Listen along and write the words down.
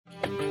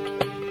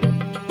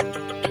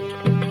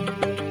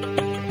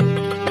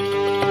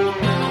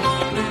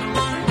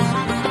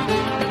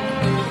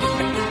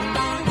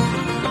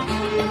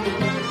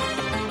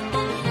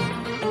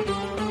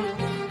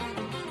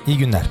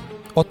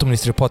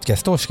Mystery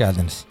Podcast'a hoş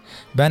geldiniz.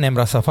 Ben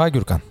Emrah Safa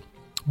Gürkan.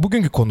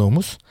 Bugünkü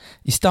konuğumuz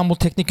İstanbul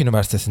Teknik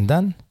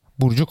Üniversitesi'nden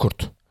Burcu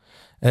Kurt.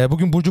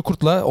 Bugün Burcu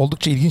Kurt'la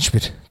oldukça ilginç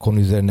bir konu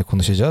üzerine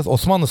konuşacağız.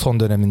 Osmanlı son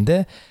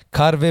döneminde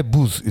kar ve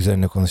buz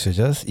üzerine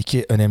konuşacağız.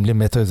 İki önemli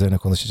meta üzerine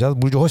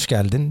konuşacağız. Burcu hoş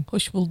geldin.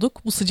 Hoş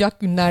bulduk. Bu sıcak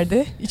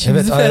günlerde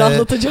içimizi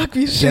ferahlatacak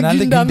bir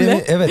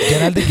gündemle.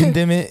 Genelde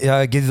gündemi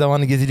ya Gezi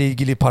zamanı Gezi'yle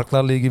ilgili,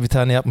 parklarla ilgili bir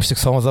tane yapmıştık.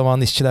 Son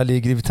zamanı işçilerle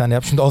ilgili bir tane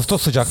yapmıştık. Şimdi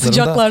Ağustos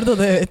sıcaklarda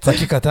da evet.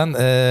 Hakikaten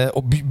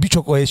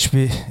birçok OHP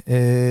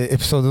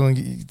episodunun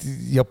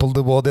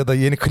yapıldığı bu odaya da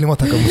yeni klima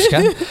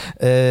takılmışken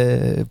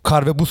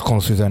kar ve buz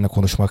konusu üzerine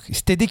konuşmak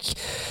istedik.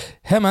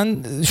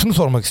 Hemen şunu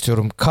sormak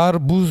istiyorum.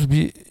 Kar, buz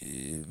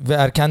ve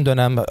erken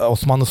dönem,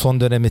 Osmanlı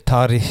son dönemi,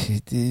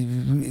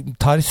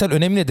 tarihsel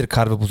önemi nedir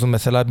kar ve buzun?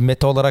 Mesela bir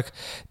meta olarak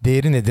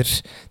değeri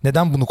nedir?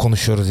 Neden bunu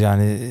konuşuyoruz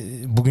yani?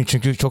 Bugün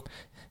çünkü çok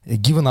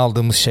given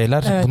aldığımız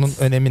şeyler. Evet. Bunun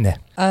önemi ne?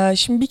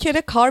 Şimdi bir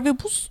kere kar ve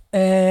buz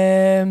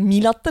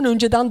milattan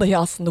önceden dahi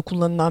aslında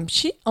kullanılan bir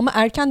şey. Ama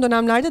erken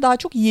dönemlerde daha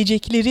çok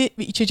yiyecekleri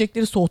ve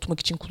içecekleri soğutmak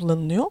için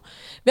kullanılıyor.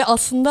 Ve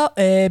aslında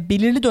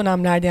belirli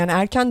dönemlerde, yani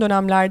erken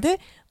dönemlerde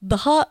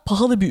daha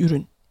pahalı bir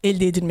ürün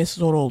elde edilmesi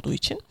zor olduğu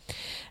için.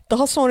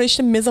 Daha sonra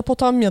işte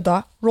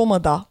Mezopotamya'da,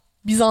 Roma'da,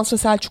 Bizans ve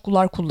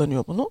Selçuklular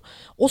kullanıyor bunu.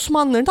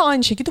 Osmanlıların da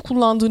aynı şekilde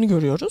kullandığını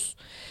görüyoruz.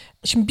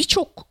 Şimdi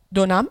birçok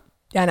dönem,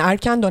 yani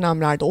erken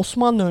dönemlerde,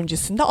 Osmanlı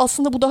öncesinde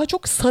aslında bu daha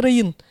çok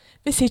sarayın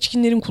ve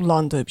seçkinlerin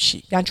kullandığı bir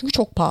şey. Yani çünkü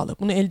çok pahalı.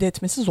 Bunu elde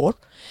etmesi zor.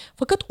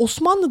 Fakat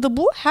Osmanlı'da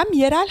bu hem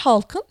yerel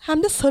halkın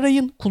hem de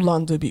sarayın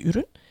kullandığı bir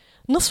ürün.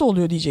 Nasıl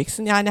oluyor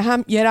diyeceksin. Yani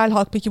hem yerel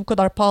halk peki bu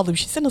kadar pahalı bir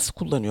şeyse nasıl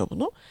kullanıyor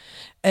bunu?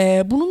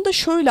 Bunun da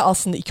şöyle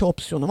aslında iki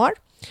opsiyonu var.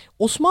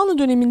 Osmanlı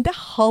döneminde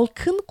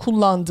halkın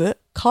kullandığı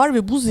kar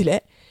ve buz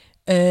ile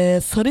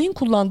sarayın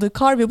kullandığı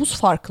kar ve buz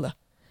farklı.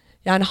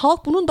 Yani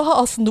halk bunun daha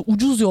aslında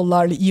ucuz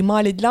yollarla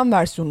imal edilen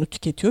versiyonunu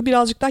tüketiyor.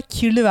 Birazcık daha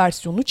kirli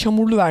versiyonunu,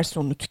 çamurlu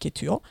versiyonunu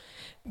tüketiyor.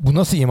 Bu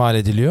nasıl imal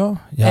ediliyor?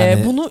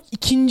 Bunu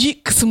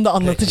ikinci kısımda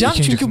anlatacağım.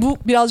 Çünkü bu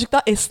birazcık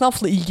daha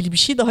esnafla ilgili bir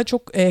şey. Daha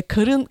çok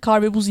karın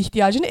kar ve buz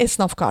ihtiyacını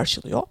esnaf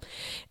karşılıyor.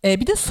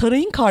 Bir de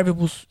sarayın kar ve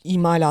buz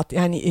imalat,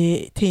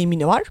 yani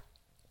temini var.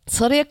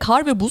 Saraya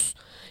kar ve buz,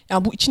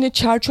 yani bu içine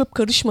çer çöp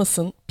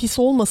karışmasın, pis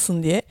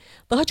olmasın diye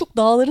daha çok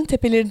dağların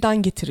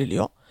tepelerinden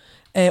getiriliyor.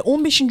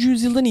 15.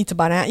 yüzyıldan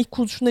itibaren, yani ilk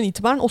kuruluşundan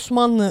itibaren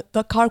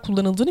Osmanlı'da kar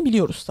kullanıldığını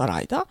biliyoruz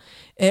sarayda.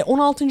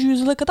 16.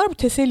 yüzyıla kadar bu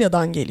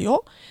Teselya'dan geliyor.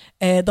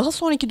 Daha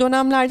sonraki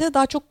dönemlerde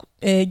daha çok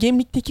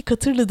Gemlik'teki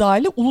Katırlı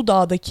Dağı ile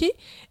Uludağ'daki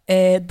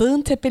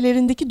dağın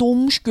tepelerindeki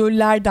donmuş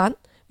göllerden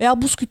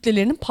veya buz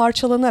kütlelerinin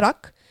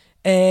parçalanarak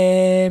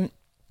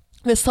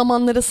ve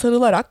samanlara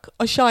sarılarak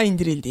aşağı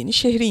indirildiğini,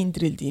 şehre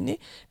indirildiğini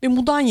ve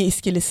Mudanya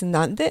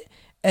iskelesinden de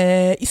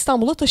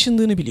İstanbul'a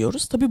taşındığını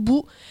biliyoruz. Tabii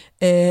bu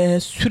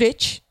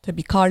süreç,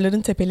 tabii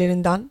karların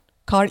tepelerinden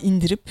kar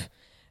indirip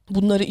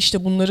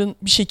bunların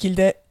bir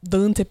şekilde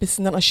dağın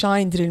tepesinden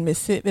aşağı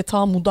indirilmesi ve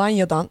ta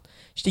Mudanya'dan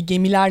işte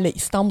gemilerle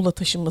İstanbul'a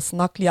taşınması,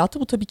 nakliyatı,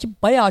 bu tabii ki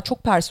bayağı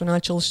çok personel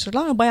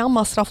çalıştırılan ve bayağı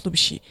masraflı bir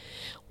şey.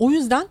 O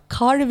yüzden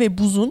kar ve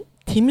buzun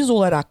temiz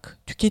olarak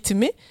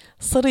tüketimi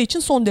saray için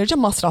son derece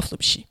masraflı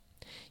bir şey.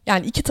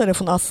 Yani iki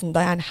tarafın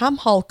aslında, yani hem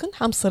halkın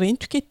hem sarayın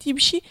tükettiği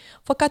bir şey.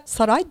 Fakat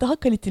saray daha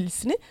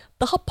kalitelisini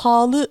daha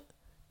pahalı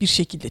bir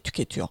şekilde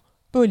tüketiyor.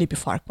 Böyle bir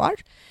fark var.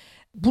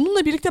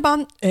 Bununla birlikte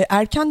ben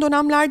erken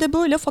dönemlerde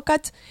böyle,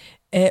 fakat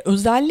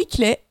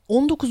özellikle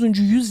 19.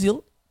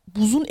 yüzyıl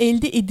buzun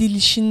elde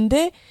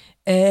edilişinde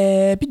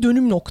bir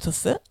dönüm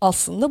noktası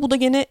aslında. Bu da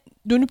gene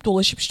dönüp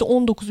dolaşıp işte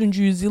 19.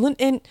 yüzyılın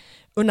en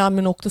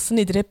önemli noktası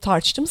nedir hep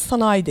tartıştığımız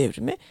sanayi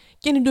devrimi.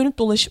 Gene dönüp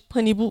dolaşıp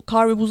hani bu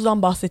kar ve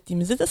buzdan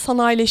bahsettiğimizde de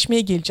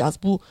sanayileşmeye geleceğiz.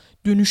 Bu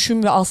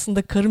dönüşüm ve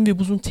aslında karın ve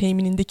buzun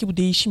teminindeki bu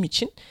değişim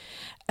için.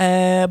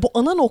 Bu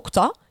ana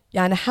nokta,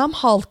 yani hem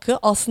halkı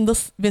aslında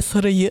ve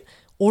sarayı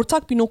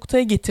ortak bir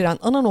noktaya getiren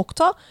ana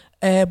nokta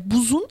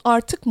buzun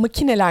artık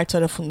makineler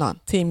tarafından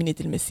temin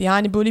edilmesi.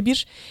 Yani böyle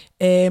bir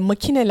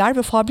makineler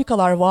ve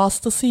fabrikalar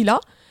vasıtasıyla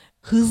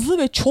hızlı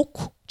ve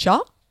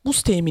çokça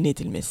buz temin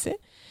edilmesi.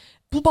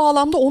 Bu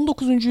bağlamda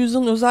 19.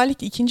 yüzyılın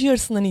özellikle ikinci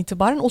yarısından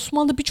itibaren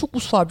Osmanlı'da birçok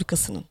buz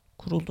fabrikasının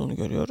kurulduğunu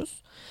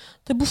görüyoruz.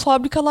 Tabii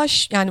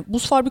yani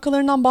buz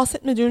fabrikalarından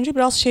bahsetmeden önce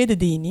biraz şeye de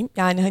değineyim.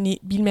 Yani hani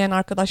bilmeyen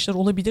arkadaşlar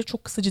olabilir,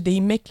 çok kısaca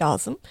değinmek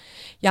lazım.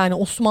 Yani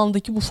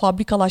Osmanlı'daki bu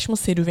fabrikalaşma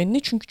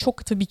serüvenini, çünkü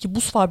çok tabii ki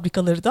buz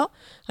fabrikaları da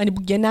hani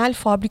bu genel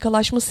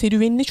fabrikalaşma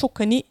serüvenini çok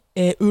hani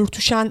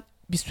örtüşen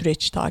bir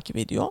süreç takip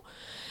ediyor.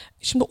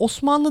 Şimdi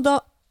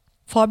Osmanlı'da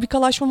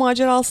fabrikalaşma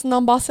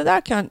macerasından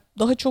bahsederken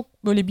daha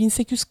çok böyle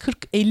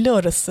 1840-50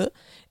 arası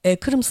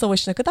Kırım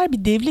Savaşı'na kadar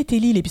bir devlet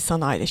eliyle bir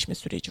sanayileşme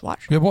süreci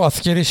var. Ve bu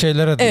askeri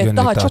şeylere yönelik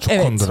daha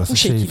çok kondurası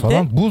şeyi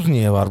falan. Buz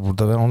niye var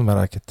burada, ben onu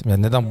merak ettim.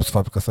 Yani neden buz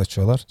fabrikası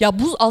açıyorlar? Ya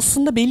buz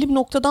aslında belli bir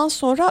noktadan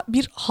sonra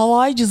bir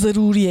havaici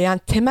zaruriye, yani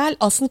temel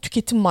aslında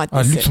tüketim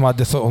maddesi. Lüks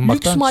maddesi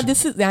olmaktan. Lüks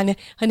maddesi, yani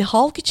hani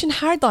halk için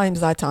her daim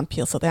zaten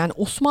piyasada. Yani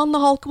Osmanlı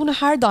halkı bunu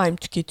her daim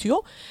tüketiyor.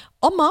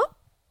 Ama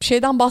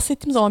şeyden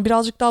bahsettiğim zaman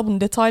birazcık daha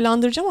bunu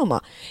detaylandıracağım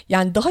ama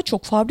yani daha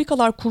çok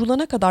fabrikalar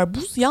kurulana kadar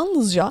buz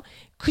yalnızca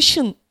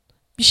kışın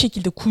bir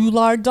şekilde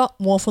kuyularda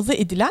muhafaza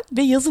edilen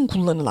ve yazın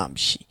kullanılan bir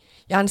şey.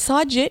 Yani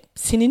sadece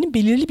senenin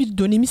belirli bir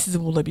dönemi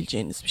sizin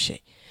bulabileceğiniz bir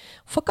şey.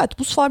 Fakat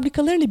buz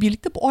fabrikalarıyla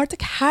birlikte bu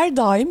artık her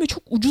daim ve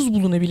çok ucuz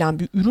bulunabilen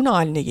bir ürün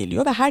haline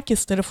geliyor ve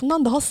herkes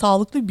tarafından daha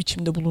sağlıklı bir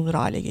biçimde bulunur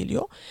hale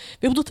geliyor.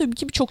 Ve bu da tabii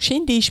ki birçok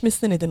şeyin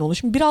değişmesine neden oluyor.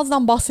 Şimdi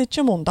birazdan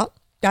bahsedeceğim ondan.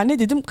 Yani ne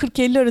dedim,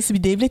 40-50 arası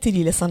bir devlet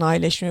eliyle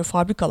sanayileşme ve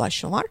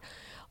fabrikalaşma var.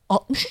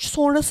 63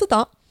 sonrası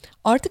da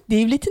artık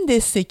devletin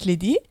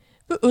desteklediği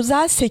ve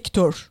özel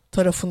sektör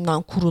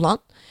tarafından kurulan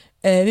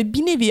ve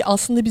bir nevi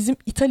aslında bizim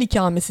ithal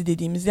ikamesi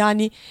dediğimiz,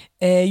 yani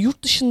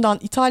yurt dışından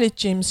ithal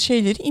edeceğimiz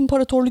şeyleri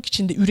imparatorluk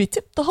içinde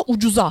üretip daha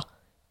ucuza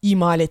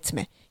imal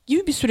etme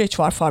gibi bir süreç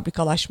var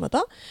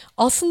fabrikalaşmada.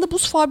 Aslında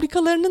buz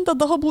fabrikalarının da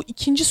daha bu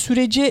ikinci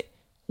sürece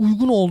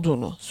uygun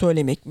olduğunu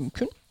söylemek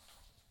mümkün.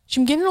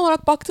 Şimdi genel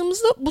olarak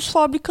baktığımızda buz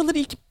fabrikaları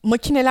ilk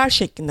makineler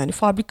şeklinde, hani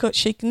fabrika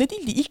şeklinde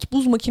değil de ilk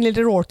buz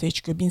makineleri ortaya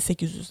çıkıyor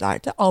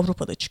 1800'lerde.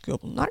 Avrupa'da çıkıyor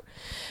bunlar.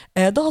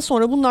 Daha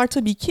sonra bunlar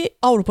tabii ki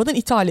Avrupa'dan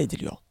ithal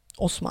ediliyor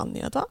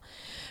Osmanlı'ya da.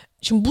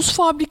 Şimdi buz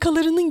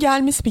fabrikalarının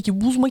gelmesi,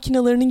 peki buz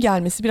makinelerinin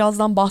gelmesi,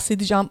 birazdan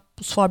bahsedeceğim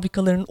buz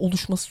fabrikalarının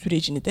oluşması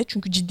sürecini de.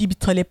 Çünkü ciddi bir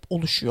talep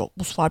oluşuyor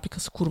buz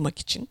fabrikası kurmak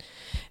için.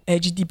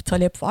 Ciddi bir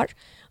talep var.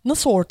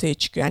 Nasıl ortaya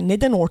çıkıyor? Yani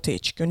neden ortaya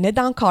çıkıyor?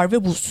 Neden kar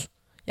ve buz?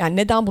 Yani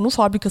neden bunun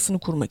fabrikasını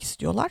kurmak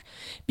istiyorlar?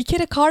 Bir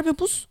kere kar ve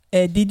buz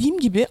dediğim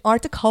gibi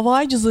artık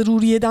havayıcı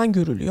zaruriyeden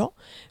görülüyor.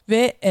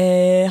 Ve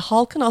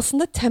halkın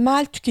aslında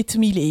temel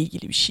tüketimiyle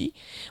ilgili bir şey.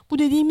 Bu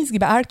dediğimiz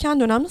gibi erken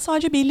dönemde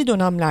sadece belli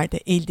dönemlerde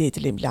elde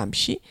edilebilen bir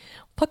şey.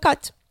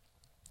 Fakat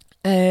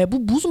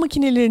bu buz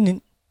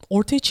makinelerinin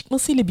ortaya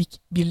çıkmasıyla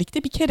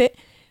birlikte bir kere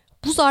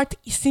buz artık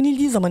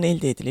istenildiği zaman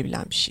elde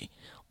edilebilen bir şey.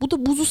 Bu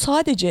da buzu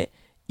sadece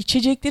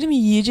içeceklerin ve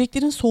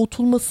yiyeceklerin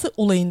soğutulması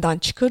olayından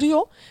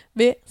çıkarıyor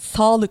ve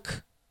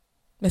sağlık,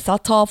 mesela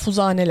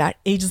tahaffuzhaneler,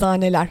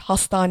 eczaneler,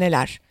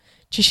 hastaneler,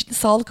 çeşitli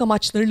sağlık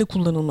amaçlarıyla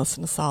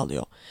kullanılmasını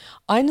sağlıyor.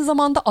 Aynı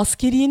zamanda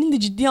askeriyenin de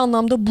ciddi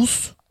anlamda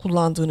buz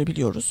kullandığını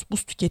biliyoruz,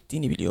 buz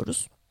tükettiğini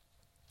biliyoruz.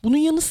 Bunun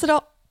yanı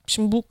sıra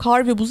şimdi bu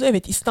kar ve buz,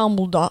 evet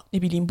İstanbul'da,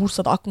 ne bileyim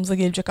Bursa'da aklımıza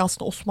gelecek,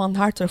 aslında Osmanlı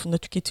her tarafında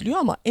tüketiliyor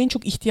ama en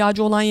çok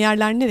ihtiyacı olan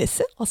yerler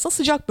neresi? Aslında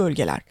sıcak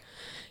bölgeler.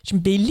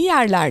 Şimdi belli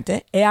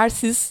yerlerde eğer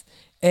siz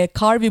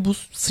kar ve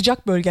buz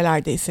sıcak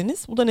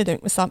bölgelerdeyseniz, bu da ne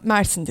demek? Mesela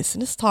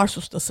Mersin'desiniz,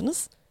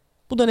 Tarsus'tasınız.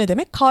 Bu da ne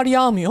demek? Kar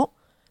yağmıyor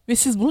ve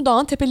siz bunu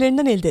dağın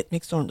tepelerinden elde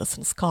etmek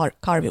zorundasınız,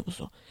 kar ve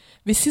buzu.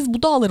 Ve siz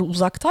bu dağlara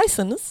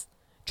uzaktaysanız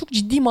çok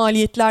ciddi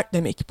maliyetler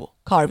demek bu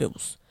kar ve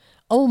buz.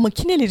 Ama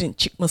makinelerin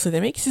çıkması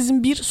demek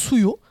sizin bir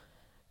suyu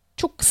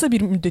çok kısa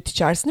bir müddet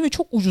içerisinde ve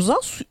çok ucuza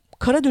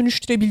kara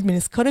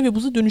dönüştürebilmeniz, kara ve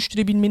buzu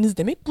dönüştürebilmeniz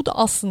demek. Bu da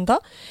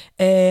aslında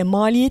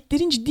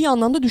maliyetlerin ciddi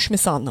anlamda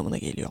düşmesi anlamına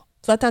geliyor.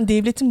 Zaten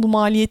devletin bu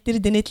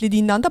maliyetleri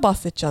denetlediğinden de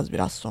bahsedeceğiz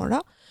biraz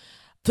sonra.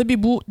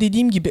 Tabii bu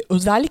dediğim gibi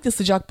özellikle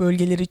sıcak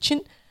bölgeler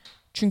için,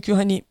 çünkü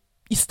hani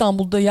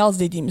İstanbul'da yaz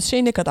dediğimiz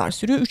şey ne kadar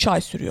sürüyor? 3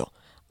 ay sürüyor.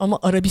 Ama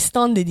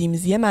Arabistan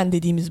dediğimiz, Yemen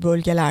dediğimiz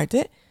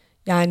bölgelerde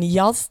yani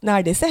yaz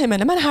neredeyse hemen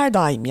hemen her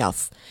daim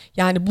yaz.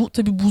 Yani bu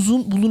tabii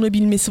buzun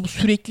bulunabilmesi, bu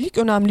süreklilik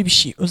önemli bir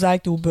şey.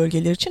 Özellikle bu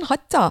bölgeler için.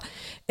 Hatta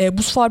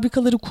buz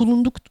fabrikaları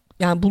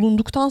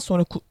bulunduktan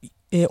sonra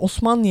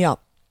Osmanlı'ya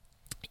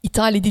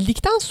ithal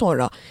edildikten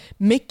sonra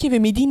Mekke ve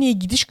Medine'ye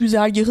gidiş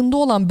güzergahında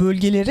olan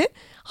bölgeleri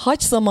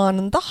hac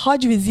zamanında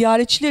hac ve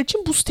ziyaretçiler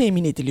için buz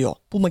temin ediliyor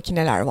bu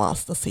makineler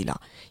vasıtasıyla.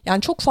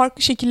 Yani çok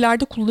farklı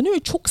şekillerde kullanılıyor ve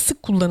çok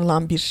sık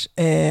kullanılan bir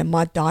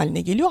madde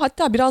haline geliyor.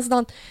 Hatta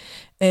birazdan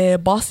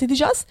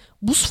bahsedeceğiz.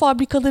 Buz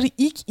fabrikaları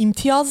ilk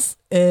imtiyaz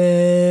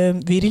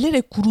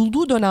verilerek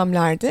kurulduğu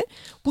dönemlerde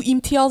bu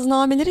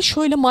imtiyaznamelere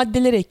şöyle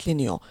maddeler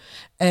ekleniyor.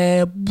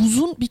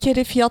 Buzun bir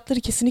kere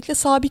fiyatları kesinlikle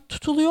sabit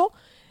tutuluyor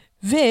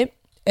ve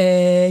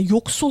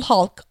yoksul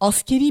halk,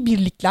 askeri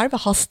birlikler ve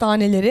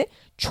hastanelere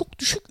çok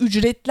düşük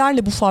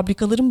ücretlerle bu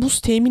fabrikaların buz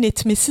temin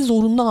etmesi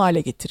zorunlu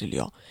hale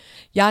getiriliyor.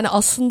 Yani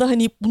aslında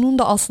hani bunun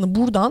da aslında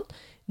buradan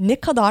ne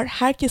kadar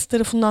herkes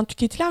tarafından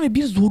tüketilen ve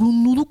bir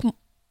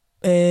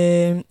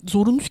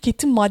zorunlu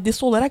tüketim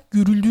maddesi olarak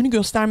görüldüğünü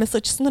göstermesi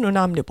açısından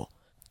önemli bu.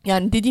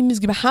 Yani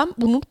dediğimiz gibi hem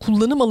bunun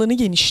kullanım alanı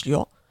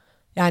genişliyor.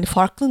 Yani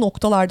farklı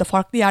noktalarda,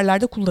 farklı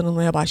yerlerde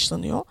kullanılmaya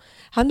başlanıyor.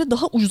 Hem de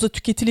daha ucuza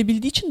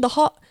tüketilebildiği için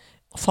daha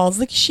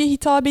fazla kişiye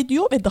hitap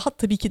ediyor ve daha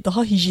tabii ki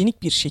daha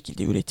hijyenik bir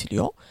şekilde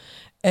üretiliyor.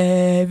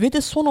 Ve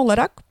de son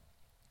olarak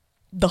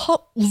daha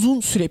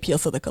uzun süre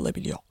piyasada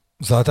kalabiliyor.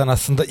 Zaten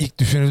aslında ilk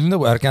düşünüldüğünde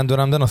bu erken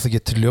dönemde nasıl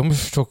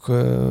getiriliyormuş, çok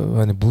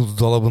hani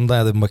buzdolabından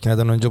ya da bir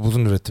makineden önce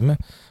buzun üretimi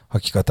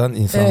hakikaten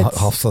insan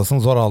hafızasının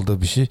zor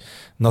aldığı bir şey.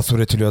 Nasıl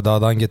üretiliyor?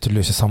 Dağdan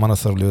getiriliyor, işte samana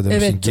sarılıyor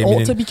demişsin. Evet,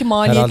 Geminin o tabii ki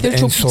maliyetleri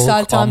çok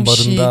yükselten bir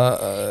şey.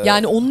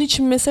 Yani onun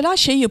için mesela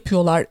şey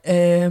yapıyorlar,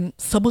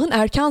 sabahın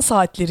erken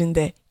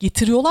saatlerinde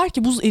getiriyorlar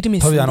ki buz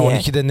erimesin tabii yani diye.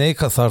 12'de neyi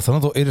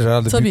kasarsanız o erir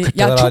herhalde. Tabii, büyük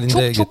kütleler yani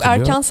halinde çok getiriliyor.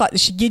 erken saat,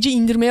 işte gece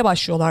indirmeye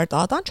başlıyorlar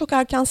dağdan. Çok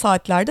erken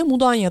saatlerde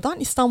Mudanya'dan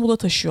İstanbul'a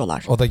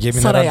taşıyorlar. O da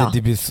geminin saraya. herhalde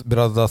dibi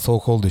biraz daha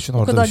soğuk olduğu için o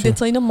orada kadar bir şey.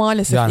 detayına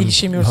maalesef yani,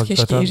 erişemiyoruz.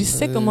 Keşke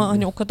erişsek ama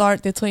hani o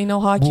kadar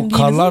detayına hakim değiliz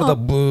ama. Bu karlar da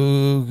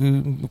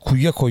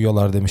kuyuya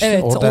koyuyorlar demiştin.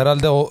 Evet, orada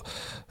herhalde o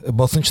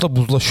basınçla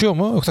buzlaşıyor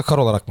mu yoksa kar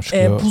olarak mı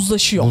çıkıyor?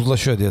 Buzlaşıyor.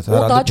 Buzlaşıyor diye. O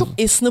daha çok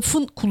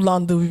esnafın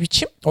kullandığı bir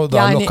biçim. O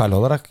daha lokal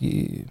olarak.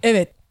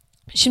 Evet.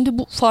 Şimdi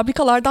bu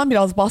fabrikalardan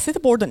biraz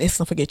bahsedip oradan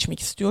esnafa geçmek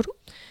istiyorum.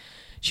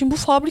 Şimdi bu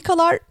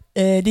fabrikalar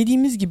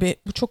dediğimiz gibi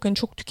bu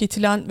çok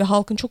tüketilen ve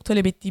halkın çok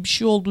talep ettiği bir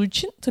şey olduğu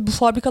için tabii bu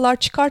fabrikalar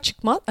çıkar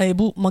çıkmaz,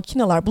 bu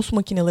makineler, buz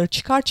makineleri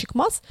çıkar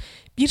çıkmaz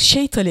bir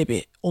şey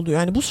talebi oluyor.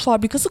 Yani buz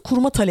fabrikası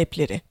kurma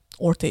talepleri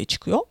ortaya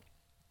çıkıyor.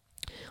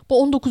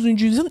 Bu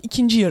 19. yüzyılın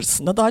ikinci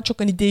yarısında daha çok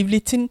hani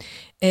devletin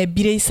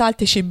bireysel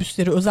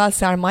teşebbüsleri, özel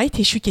sermaye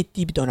teşvik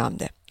ettiği bir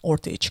dönemde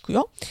ortaya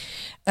çıkıyor.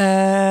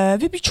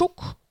 Ve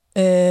birçok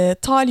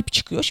talip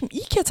çıkıyor. Şimdi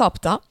ilk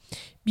etapta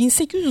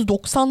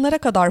 1890'lara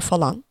kadar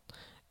falan,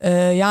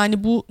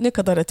 yani bu ne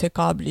kadara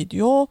tekabül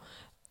ediyor?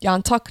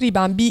 Yani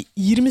takriben bir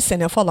 20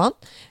 sene falan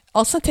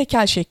aslında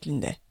tekel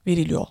şeklinde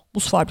veriliyor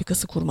buz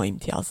fabrikası kurma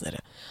imtiyazları.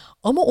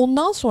 Ama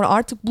ondan sonra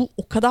artık bu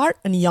o kadar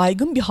hani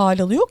yaygın bir hal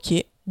alıyor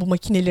ki bu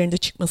makinelerin de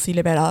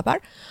çıkmasıyla beraber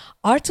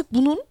artık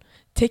bunun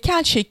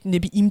tekel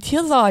şeklinde bir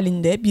imtiyaz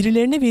halinde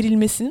birilerine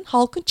verilmesinin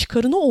halkın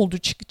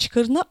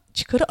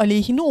çıkarı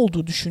aleyhine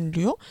olduğu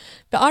düşünülüyor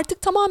ve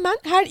artık tamamen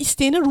her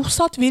isteyene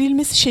ruhsat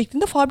verilmesi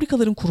şeklinde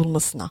fabrikaların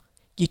kurulmasına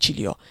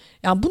geçiliyor.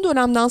 Yani bu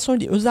dönemden sonra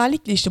değil,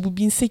 özellikle işte bu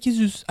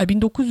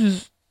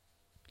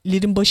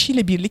 1900'lerin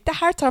başıyla birlikte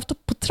her tarafta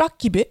pıtrak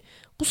gibi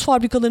buz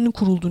fabrikalarının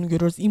kurulduğunu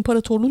görüyoruz.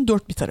 İmparatorluğun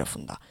dört bir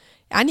tarafında.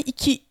 Yani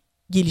iki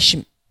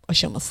gelişim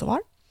aşaması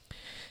var.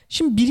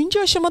 Şimdi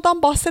birinci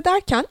aşamadan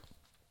bahsederken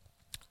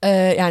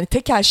yani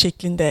tekel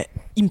şeklinde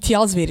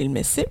imtiyaz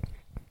verilmesi.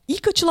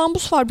 İlk açılan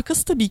buz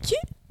fabrikası tabii ki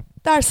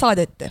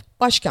Dersaadet'te,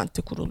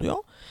 başkentte kuruluyor.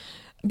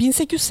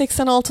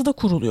 1886'da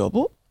kuruluyor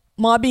bu.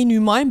 Mabey-i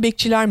Nümayen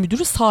Bekçiler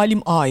Müdürü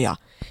Salim Ağa'ya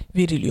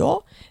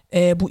veriliyor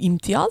bu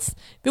imtiyaz.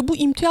 Ve bu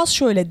imtiyaz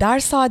şöyle: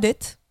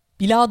 Dersaadet,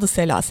 Bilad-ı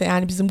Selase,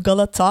 yani bizim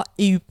Galata,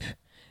 Eyüp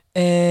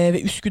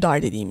ve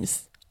Üsküdar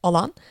dediğimiz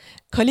alan,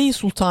 Kale-i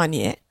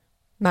Sultaniye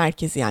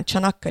merkezi yani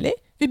Çanakkale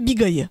ve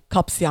Biga'yı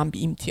kapsayan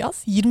bir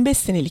imtiyaz. 25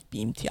 senelik bir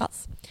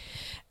imtiyaz.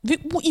 Ve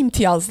bu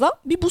imtiyazla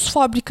bir buz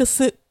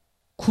fabrikası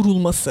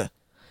kurulması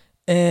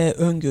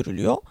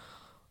öngörülüyor.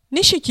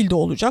 Ne şekilde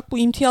olacak? Bu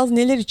imtiyaz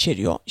neler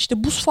içeriyor?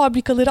 İşte buz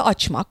fabrikaları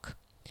açmak,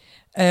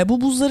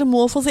 bu buzları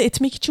muhafaza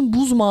etmek için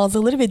buz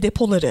mağazaları ve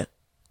depoları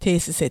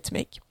tesis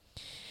etmek.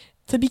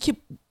 Tabii ki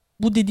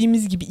bu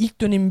dediğimiz gibi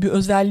ilk dönemin bir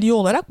özelliği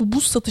olarak bu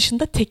buz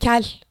satışında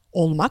tekel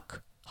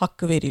olmak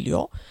hakkı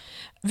veriliyor.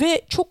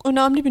 Ve çok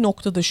önemli bir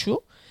nokta da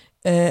şu,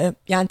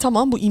 yani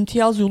tamam bu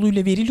imtiyaz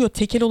yoluyla veriliyor,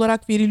 tekel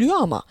olarak veriliyor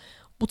ama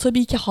bu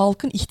tabii ki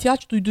halkın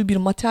ihtiyaç duyduğu bir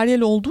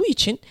materyal olduğu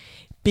için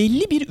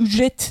belli bir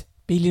ücret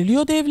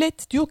belirliyor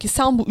devlet. Diyor ki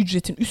sen bu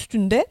ücretin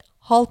üstünde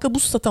halka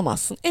buz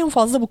satamazsın. En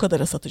fazla bu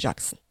kadara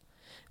satacaksın.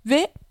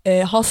 Ve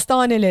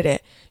hastanelere,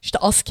 işte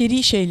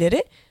askeri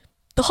şeylere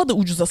daha da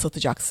ucuza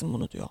satacaksın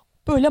bunu diyor.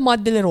 Böyle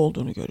maddeler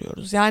olduğunu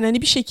görüyoruz. Yani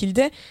hani bir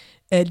şekilde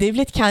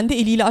devlet kendi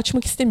eliyle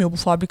açmak istemiyor bu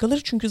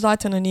fabrikaları. Çünkü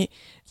zaten hani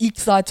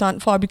zaten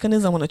fabrika ne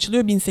zaman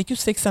açılıyor?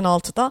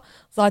 1886'da.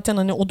 Zaten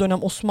hani o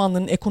dönem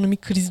Osmanlı'nın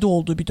ekonomik krizde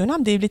olduğu bir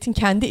dönem. Devletin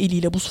kendi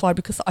eliyle buz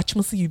fabrikası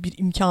açması gibi bir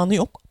imkanı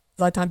yok.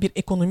 Zaten bir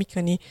ekonomik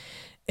hani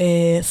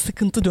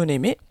sıkıntı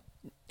dönemi.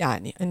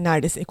 Yani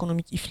neredeyse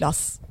ekonomik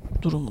iflas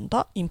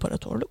durumunda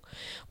imparatorluk.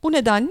 Bu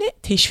nedenle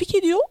teşvik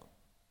ediyor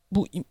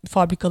bu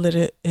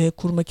fabrikaları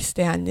kurmak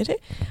isteyenleri.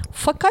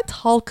 Fakat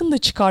halkın da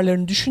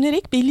çıkarlarını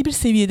düşünerek belli bir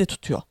seviyede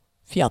tutuyor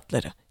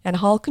fiyatları. Yani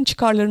halkın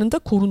çıkarlarının da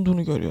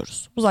korunduğunu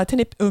görüyoruz. Bu zaten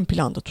hep ön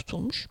planda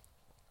tutulmuş.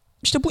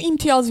 İşte bu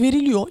imtiyaz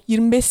veriliyor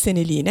 25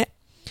 seneliğine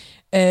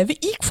ve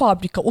ilk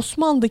fabrika,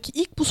 Osmanlı'daki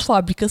ilk buz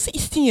fabrikası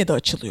İstinye'de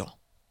açılıyor.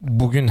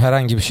 Bugün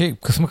herhangi bir şey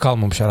kısmı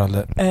kalmamış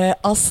herhalde.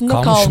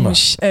 Aslında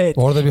kalmış. Evet.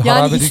 Orada bir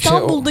yani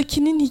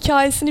İstanbul'dakinin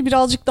hikayesini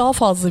birazcık daha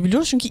fazla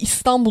biliyoruz. Çünkü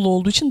İstanbul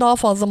olduğu için daha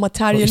fazla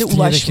materyale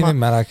ulaşma. İstinye'dekini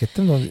merak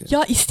ettim de.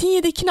 Ya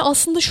İstinye'dekini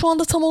aslında şu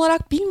anda tam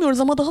olarak bilmiyoruz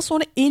ama daha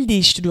sonra el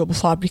değiştiriyor bu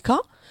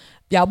fabrika.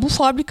 Ya bu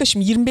fabrika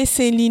şimdi 25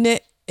 seneliğine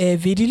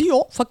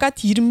veriliyor.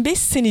 Fakat 25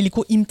 senelik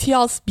o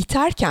imtiyaz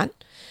biterken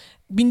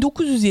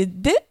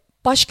 1907'de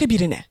başka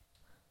birine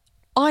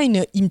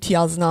aynı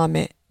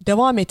imtiyazname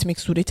devam etmek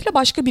suretiyle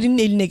başka birinin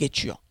eline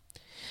geçiyor.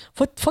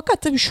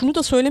 Fakat tabii şunu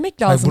da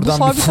söylemek lazım. Buradan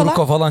bu fabrikalar, bir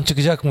Furko falan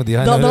çıkacak mı diye.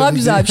 Hani daha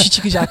güzel bir şey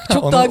çıkacak.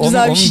 Çok daha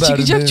güzel bir şey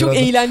çıkacak. Çok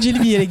eğlenceli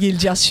bir yere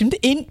geleceğiz şimdi.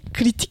 En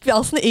kritik ve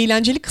aslında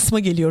eğlenceli kısma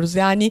geliyoruz.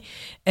 Yani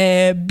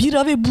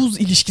bira ve buz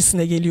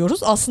ilişkisine geliyoruz.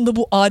 Aslında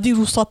bu adi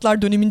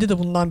ruhsatlar döneminde de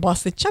bundan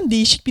bahsedeceğim.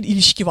 Değişik bir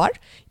ilişki var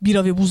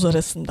bira ve buz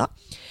arasında.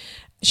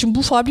 Şimdi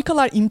bu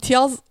fabrikalar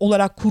imtiyaz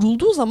olarak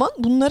kurulduğu zaman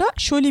bunlara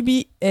şöyle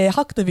bir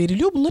hak da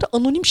veriliyor. Bunlara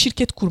anonim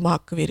şirket kurma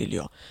hakkı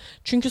veriliyor.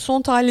 Çünkü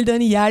son tahlilde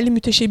hani yerli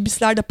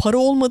müteşebbislerde para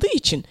olmadığı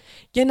için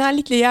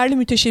genellikle yerli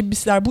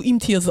müteşebbisler bu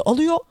imtiyazı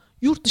alıyor.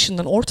 Yurt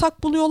dışından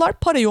ortak buluyorlar.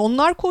 Parayı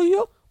onlar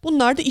koyuyor.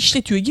 Bunlar da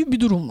işletiyor gibi bir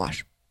durum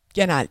var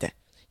genelde.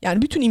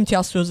 Yani bütün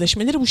imtiyaz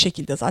sözleşmeleri bu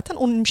şekilde zaten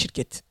anonim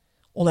şirket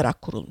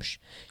olarak kurulmuş.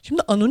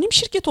 Şimdi anonim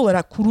şirket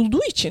olarak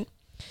kurulduğu için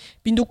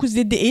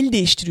 1907'de el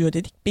değiştiriyor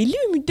dedik. Belli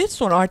bir müddet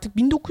sonra artık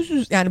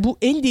 1900 yani bu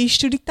el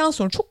değiştirdikten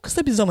sonra çok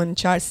kısa bir zaman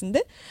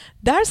içerisinde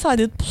Der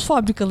Saadet Buz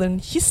Fabrikalarının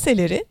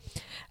hisseleri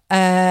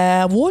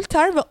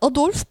Voltaire ve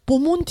Adolphe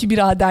Bomonti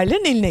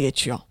biraderlerin eline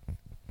geçiyor.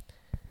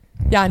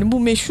 Yani bu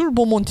meşhur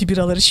Bomonti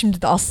biraları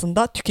şimdi de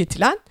aslında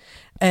tüketilen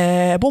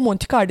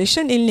Bomonti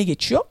kardeşlerin eline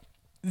geçiyor.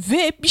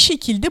 Ve bir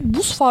şekilde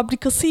buz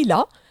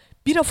fabrikasıyla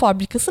bira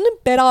fabrikasının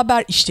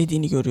beraber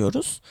işlediğini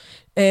görüyoruz.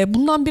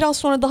 Bundan biraz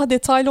sonra daha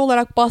detaylı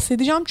olarak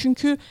bahsedeceğim.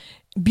 Çünkü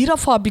bira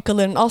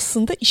fabrikalarının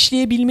aslında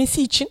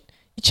işleyebilmesi için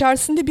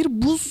içerisinde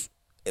bir buz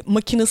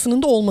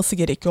makinesinin de olması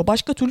gerekiyor.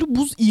 Başka türlü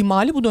buz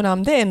imali bu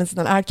dönemde, en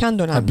azından erken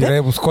dönemde.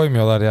 Biraya buz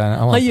koymuyorlar yani.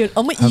 Ama hayır,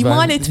 ama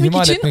imal etmek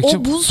için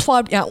o buz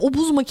yani o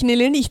buz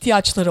makinelerine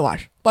ihtiyaçları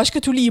var. Başka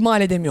türlü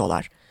imal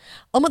edemiyorlar.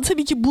 Ama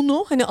tabii ki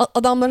bunu hani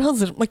adamlar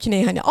hazır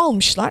makineyi hani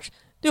almışlar.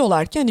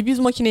 Diyorlar ki hani biz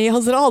makineyi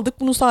hazır aldık.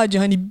 Bunu sadece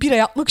hani bira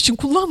yapmak için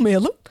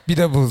kullanmayalım. Bir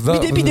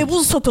de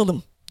buz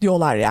satalım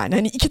diyorlar yani.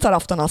 Hani iki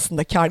taraftan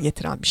aslında kar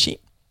getiren bir şey.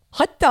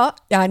 Hatta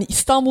yani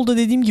İstanbul'da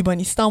dediğim gibi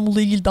hani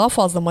İstanbul'la ilgili daha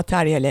fazla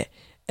materyale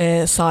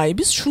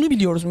sahibiz. Şunu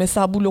biliyoruz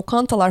mesela, bu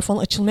lokantalar falan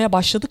açılmaya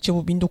başladıkça bu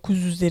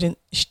 1900'lerin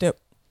işte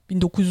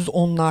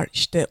 1910'lar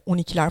işte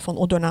 12'ler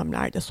falan, o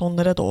dönemlerde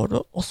sonlara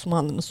doğru,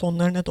 Osmanlı'nın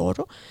sonlarına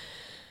doğru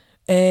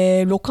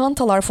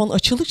lokantalar falan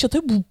açıldıkça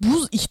tabii bu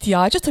buz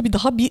ihtiyacı tabii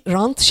daha bir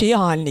rant şeyi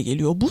haline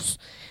geliyor buz.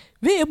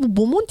 Ve bu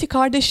Bomonti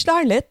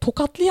kardeşlerle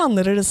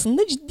tokatlayanlar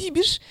arasında ciddi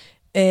bir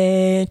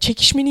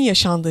çekişmenin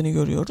yaşandığını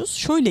görüyoruz.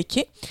 Şöyle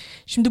ki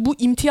şimdi bu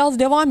imtiyaz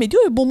devam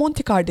ediyor ve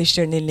Bomonti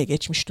kardeşlerin eline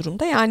geçmiş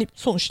durumda. Yani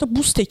sonuçta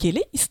buz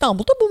tekeli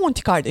İstanbul'da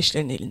Bomonti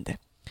kardeşlerin elinde.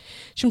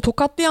 Şimdi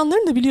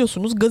tokatlayanların da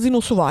biliyorsunuz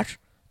gazinosu var.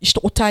 İşte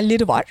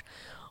otelleri var.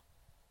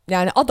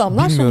 Yani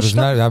adamlar bilmiyoruz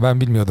sonuçta... Nerede?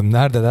 Ben bilmiyordum.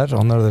 Neredeler?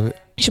 Onları da...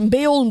 Şimdi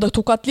Beyoğlu'nda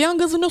tokatlayan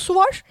gazinosu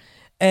var.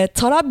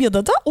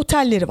 Tarabya'da da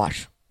otelleri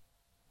var.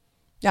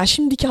 Yani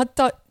şimdiki,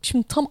 hatta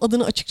şimdi tam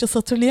adını açıkçası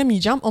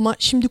hatırlayamayacağım ama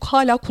şimdi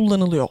hala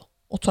kullanılıyor.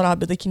 O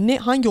Tarabya'daki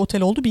hangi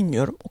otel oldu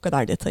bilmiyorum o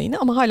kadar detayını,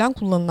 ama hala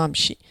kullanılan bir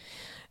şey.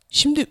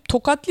 Şimdi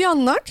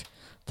tokatlayanlar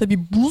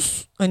tabii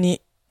buz hani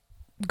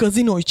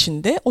gazino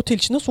içinde, otel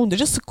içinde son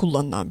derece sık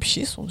kullanılan bir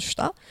şey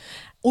sonuçta.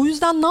 O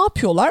yüzden ne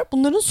yapıyorlar?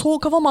 Bunların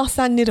soğuk hava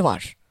mahzenleri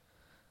var.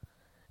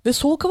 Ve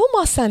soğuk hava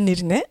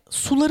mahzenlerine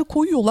suları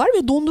koyuyorlar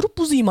ve dondurup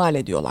buz imal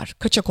ediyorlar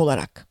kaçak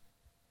olarak.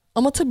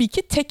 Ama tabii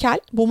ki tekel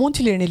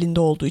Bomontilerin elinde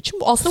olduğu için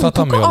bu aslında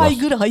hukuka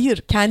aykırı.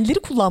 Hayır, kendileri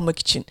kullanmak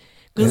için.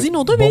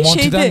 Gazinoda ve şeyde.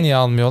 Bomonti'den niye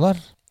almıyorlar?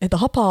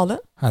 Daha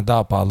pahalı.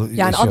 Daha pahalı.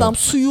 Yani adam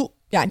suyu,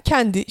 yani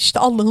kendi işte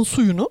Allah'ın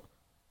suyunu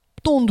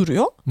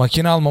donduruyor.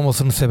 Makine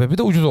almamasının sebebi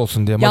de ucuz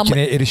olsun diye.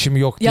 Makineye erişimi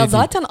yok diye. Ya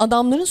zaten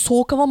adamların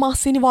soğuk hava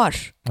mahzeni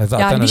var.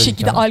 Yani bir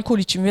şekilde alkol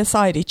için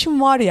vesaire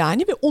için var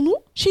yani, ve onu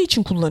şey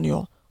için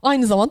kullanıyor.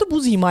 Aynı zamanda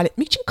buz imal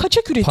etmek için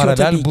kaçak üretiyor paralel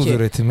tabii ki. Paralel buz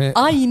üretimi.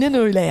 Aynen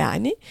öyle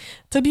yani.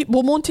 Tabii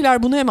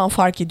Bomontiler bunu hemen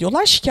fark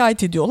ediyorlar,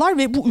 şikayet ediyorlar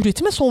ve bu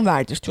üretime son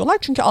verdirtiyorlar.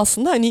 Çünkü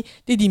aslında hani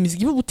dediğimiz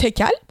gibi bu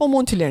tekel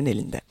Bomontilerin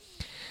elinde.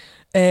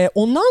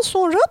 Ondan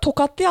sonra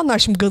tokatlayanlar,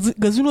 şimdi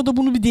gazinoda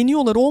bunu bir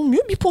deniyorlar,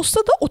 olmuyor. Bir posta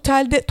da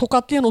otelde,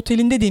 tokatlayan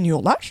otelinde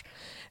deniyorlar.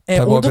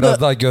 Tabii orada o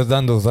biraz daha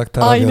gözden de uzak.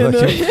 Aynen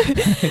öyle.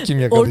 Kim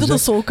yakalayacak? Orada da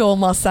soğuk hava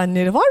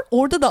mahzenleri var.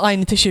 Orada da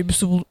aynı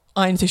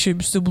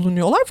teşebbüste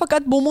bulunuyorlar.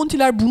 Fakat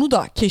Bomontiler bunu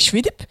da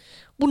keşfedip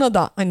buna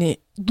da hani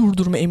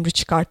durdurma emri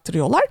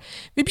çıkarttırıyorlar.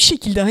 Ve bir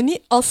şekilde hani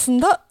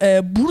aslında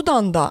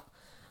buradan da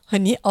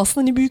hani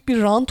aslında ne büyük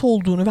bir rant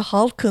olduğunu ve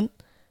halkın,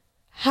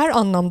 her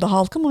anlamda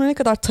halkın buna ne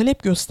kadar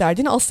talep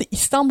gösterdiğini aslında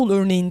İstanbul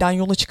örneğinden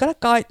yola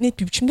çıkarak gayet net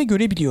bir biçimde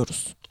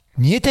görebiliyoruz.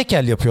 Niye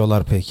tekel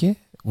yapıyorlar peki?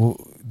 Bu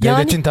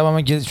devletin yani,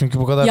 tamamen çünkü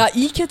bu kadar... Ya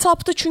ilk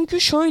etapta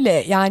çünkü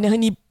şöyle yani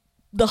hani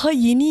daha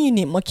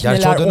yeni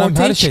makineler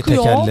ortaya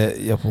çıkıyor. Her şey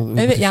tekelle yapılıyor.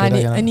 Evet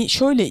yani hani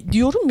şöyle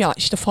diyorum ya,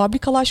 işte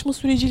fabrikalaşma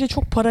süreciyle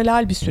çok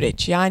paralel bir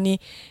süreç. Yani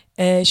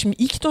şimdi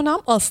ilk dönem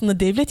aslında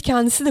devlet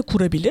kendisi de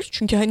kurabilir.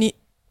 Çünkü hani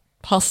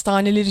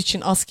hastaneler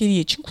için,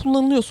 askeriye için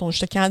kullanılıyor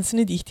sonuçta.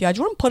 Kendisine de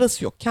ihtiyacı var ama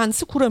parası yok.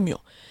 Kendisi kuramıyor.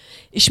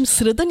 Şimdi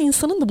sıradan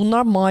insanın da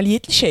bunlar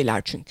maliyetli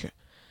şeyler çünkü.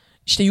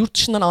 İşte yurt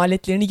dışından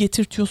aletlerini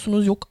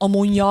getirtiyorsunuz. Yok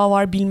amonyağı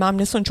var, bilmem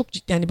ne. Sonra çok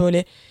ciddi yani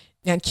böyle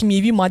yani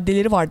kimyevi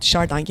maddeleri var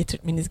dışarıdan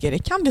getirtmeniz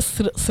gereken ve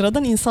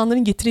sıradan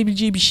insanların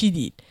getirebileceği bir şey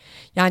değil.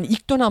 Yani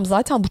ilk dönem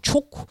zaten bu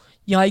çok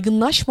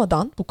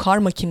yaygınlaşmadan bu kar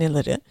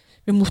makineleri,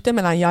 ve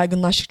muhtemelen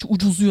yaygınlaştıkça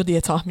ucuzluyor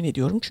diye tahmin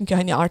ediyorum. Çünkü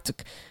hani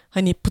artık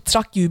hani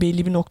pıtrak gibi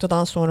belli bir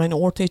noktadan sonra hani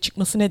ortaya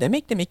çıkması ne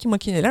demek? Demek ki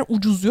makineler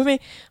ucuzluyor ve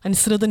hani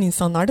sıradan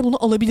insanlar da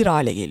bunu alabilir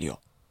hale geliyor.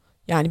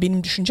 Yani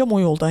benim düşüncem o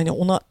yolda. Hani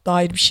ona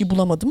dair bir şey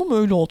bulamadım ama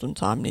öyle olduğunu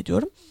tahmin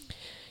ediyorum.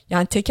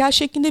 Yani tekel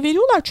şeklinde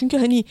veriyorlar çünkü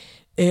hani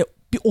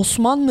bir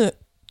Osmanlı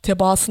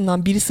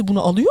tebaasından birisi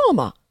bunu alıyor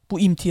ama bu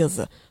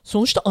imtiyazı.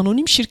 Sonuçta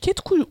anonim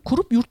şirket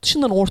kurup yurt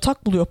dışından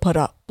ortak buluyor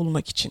para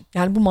bulmak için.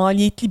 Yani bu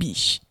maliyetli bir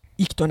iş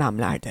ilk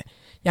dönemlerde.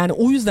 Yani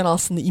o yüzden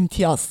aslında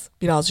imtiyaz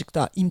birazcık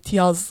da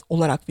imtiyaz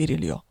olarak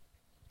veriliyor.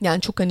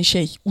 Yani çok hani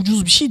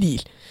ucuz bir şey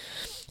değil.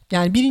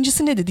 Yani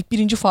birincisi ne dedik?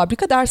 Birinci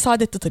fabrika Der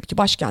Saadet'te tabii ki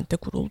başkentte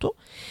kuruldu.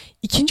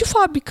 İkinci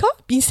fabrika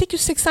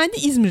 1880'de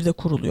İzmir'de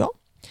kuruluyor.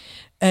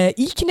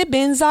 İlkine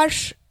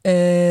benzer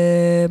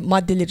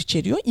maddeler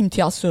içeriyor.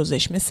 İmtiyaz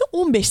sözleşmesi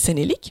 15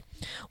 senelik.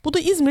 Bu da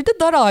İzmir'de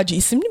Darağacı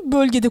isimli bir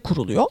bölgede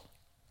kuruluyor.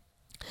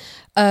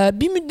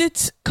 Bir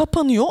müddet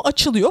kapanıyor,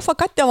 açılıyor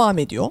fakat devam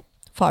ediyor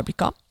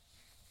fabrika.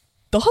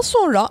 Daha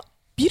sonra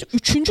bir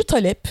üçüncü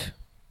talep,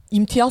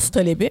 imtiyaz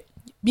talebi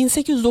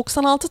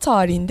 1896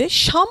 tarihinde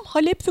Şam,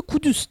 Halep ve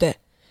Kudüs'te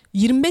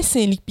 25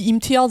 senelik bir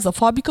imtiyazla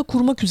fabrika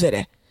kurmak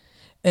üzere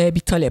bir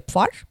talep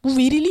var. Bu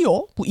veriliyor,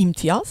 bu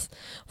imtiyaz.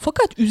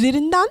 Fakat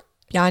üzerinden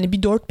yani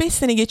bir 4-5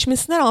 sene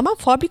geçmesine rağmen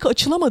fabrika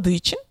açılamadığı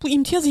için bu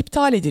imtiyaz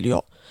iptal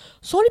ediliyor.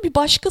 Sonra bir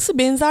başkası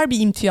benzer bir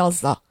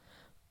imtiyazla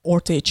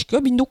ortaya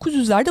çıkıyor.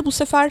 1900'lerde bu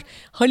sefer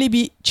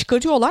Halep'i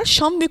çıkarıyorlar.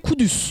 Şam ve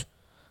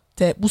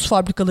Kudüs'te buz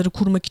fabrikaları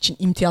kurmak için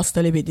imtiyaz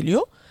talep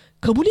ediliyor.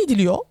 Kabul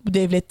ediliyor bu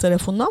devlet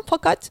tarafından.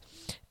 Fakat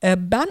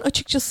ben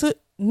açıkçası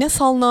ne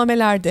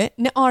salnamelerde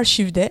ne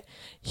arşivde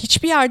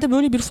hiçbir yerde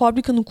böyle bir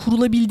fabrikanın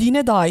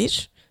kurulabildiğine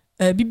dair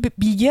bir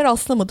bilgiye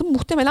rastlamadım.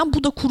 Muhtemelen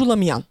bu da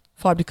kurulamayan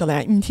fabrikalar,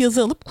 yani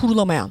imtiyazı alıp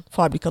kurulamayan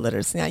fabrikalar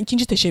arasında. Yani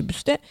ikinci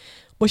teşebbüste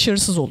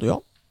başarısız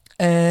oluyor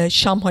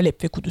Şam,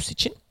 Halep ve Kudüs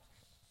için.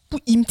 Bu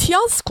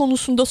imtiyaz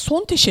konusunda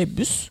son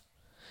teşebbüs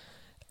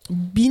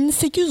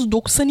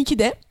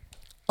 1892'de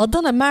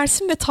Adana,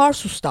 Mersin ve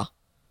Tarsus'ta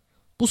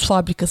buz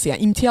fabrikası,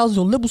 yani imtiyaz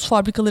yoluyla buz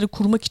fabrikaları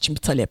kurmak için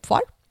bir talep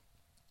var.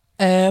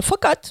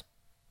 Fakat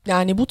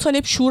yani bu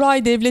talep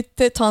Şurayı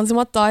Devlet'te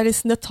Tanzimat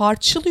Dairesi'nde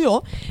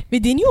tartışılıyor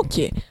ve deniyor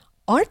ki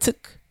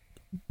artık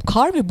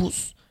kar ve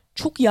buz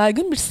çok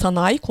yaygın bir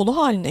sanayi kolu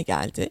haline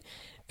geldi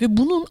ve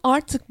bunun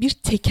artık bir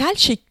tekel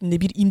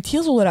şeklinde bir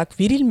imtiyaz olarak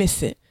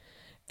verilmesi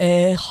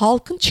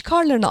halkın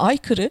çıkarlarına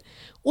aykırı.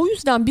 O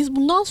yüzden biz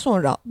bundan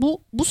sonra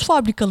bu buz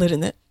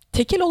fabrikalarını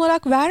tekel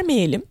olarak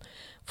vermeyelim.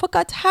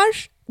 Fakat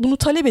her bunu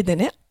talep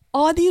edene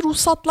adi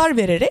ruhsatlar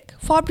vererek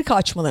fabrika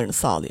açmalarını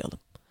sağlayalım.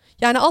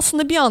 Yani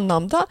aslında bir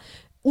anlamda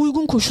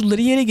uygun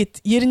koşulları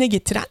yerine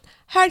getiren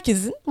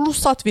herkesin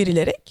ruhsat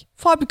verilerek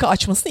fabrika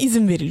açmasına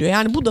izin veriliyor.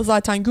 Yani bu da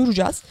zaten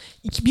göreceğiz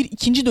bir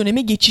ikinci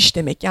döneme geçiş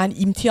demek. Yani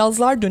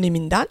imtiyazlar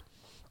döneminden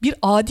bir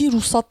adi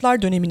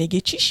ruhsatlar dönemine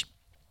geçiş.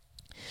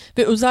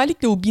 Ve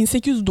özellikle o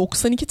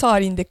 1892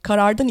 tarihindeki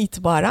karardan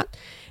itibaren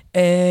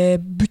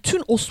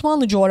bütün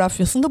Osmanlı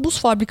coğrafyasında buz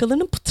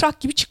fabrikalarının pıtrak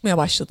gibi çıkmaya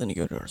başladığını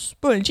görüyoruz.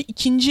 Böylece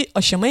ikinci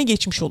aşamaya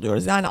geçmiş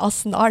oluyoruz. Yani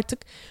aslında artık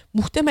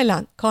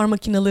muhtemelen kar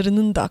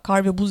makinelerinin de,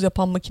 kar ve buz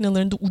yapan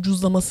makinelerin de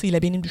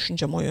ucuzlamasıyla, benim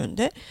düşüncem o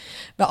yönde.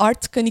 Ve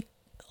artık hani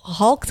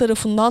halk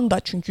tarafından da,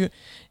 çünkü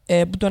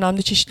bu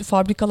dönemde çeşitli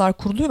fabrikalar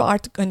kuruluyor ve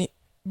artık hani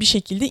bir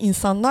şekilde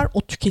insanlar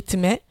o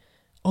tüketime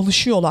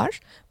alışıyorlar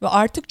ve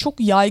artık çok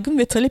yaygın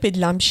ve talep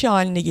edilen bir şey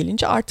haline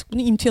gelince artık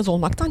bunu imtiyaz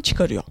olmaktan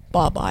çıkarıyor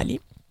babali.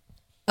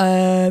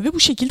 Ve bu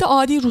şekilde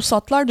adi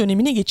ruhsatlar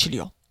dönemine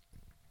geçiliyor.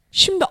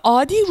 Şimdi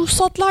adi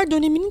ruhsatlar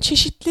döneminin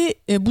çeşitli,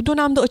 bu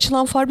dönemde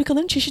açılan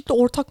fabrikaların çeşitli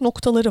ortak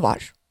noktaları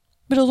var.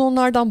 Biraz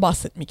onlardan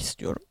bahsetmek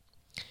istiyorum.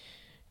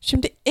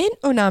 Şimdi en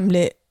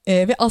önemli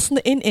ve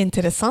aslında en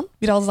enteresan,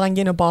 birazdan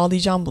gene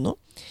bağlayacağım bunu.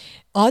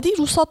 Adi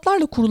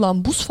ruhsatlarla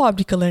kurulan buz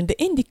fabrikalarında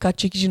en dikkat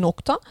çekici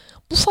nokta,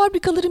 bu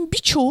fabrikaların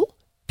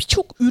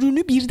birçok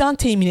ürünü birden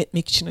temin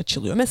etmek için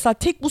açılıyor. Mesela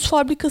tek buz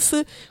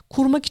fabrikası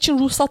kurmak için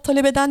ruhsat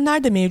talep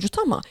edenler de mevcut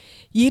ama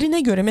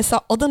yerine göre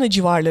mesela Adana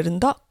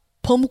civarlarında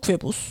pamuk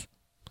ve buz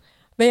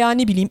veya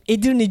ne bileyim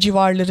Edirne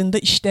civarlarında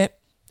işte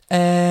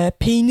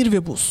peynir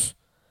ve buz.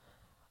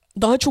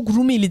 Daha çok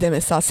Rumeli'de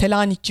mesela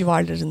Selanik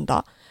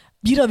civarlarında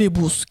bira ve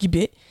buz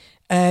gibi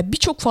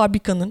birçok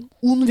fabrikanın,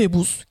 un ve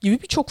buz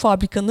gibi birçok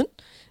fabrikanın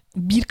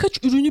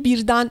birkaç ürünü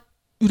birden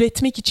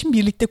üretmek için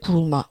birlikte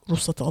kurulma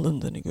ruhsatı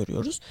alındığını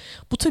görüyoruz.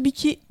 Bu tabii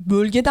ki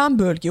bölgeden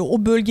bölgeye,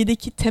 o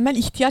bölgedeki temel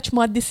ihtiyaç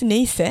maddesi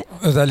neyse.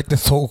 Özellikle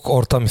soğuk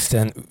ortam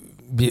isteyen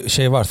bir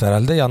şey varsa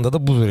herhalde yanda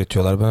da buz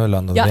üretiyorlar. Ben öyle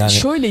anladım. Yani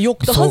şöyle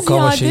yok,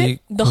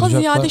 daha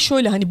ziyade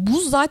şöyle, hani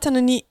buz zaten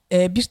hani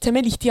bir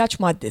temel ihtiyaç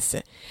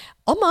maddesi.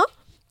 Ama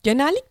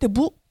genellikle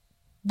bu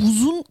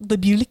buzun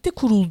da birlikte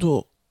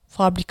kurulduğu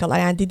fabrikalar,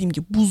 yani dediğim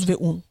gibi buz ve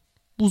un,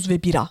 buz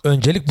ve bira.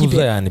 Öncelik buzda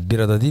gibi. Yani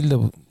birada değil de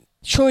bu.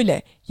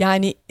 Şöyle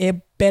yani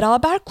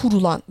beraber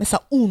kurulan mesela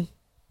un,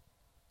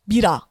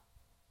 bira,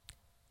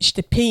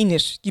 işte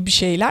peynir gibi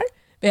şeyler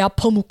veya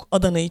pamuk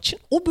Adana için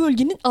o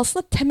bölgenin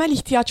aslında temel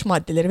ihtiyaç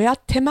maddeleri veya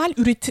temel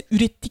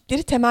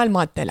ürettikleri temel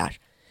maddeler.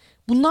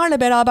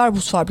 Bunlarla beraber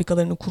buz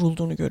fabrikalarının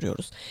kurulduğunu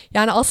görüyoruz.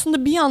 Yani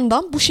aslında bir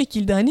yandan bu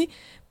şekilde hani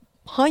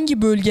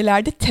hangi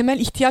bölgelerde temel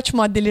ihtiyaç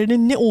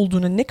maddelerinin ne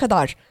olduğunu, ne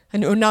kadar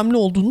hani önemli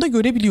olduğunu da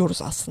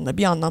görebiliyoruz aslında.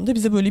 Bir anlamda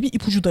bize böyle bir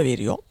ipucu da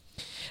veriyor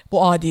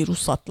bu adi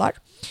ruhsatlar.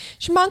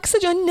 Şimdi ben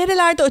kısaca hani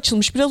nerelerde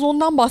açılmış biraz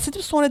ondan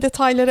bahsedip sonra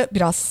detaylara,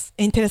 biraz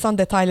enteresan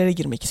detaylara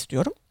girmek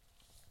istiyorum.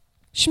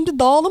 Şimdi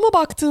dağılıma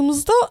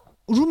baktığımızda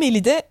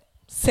Rumeli'de,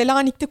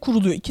 Selanik'te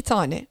kuruluyor 2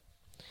 tane.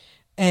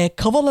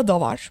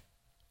 Kavala'da var.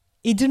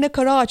 Edirne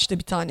Karaağaç'ta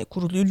bir tane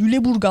kuruluyor.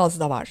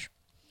 Lüleburgaz'da var.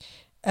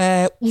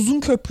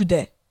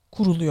 Uzunköprü'de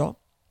kuruluyor.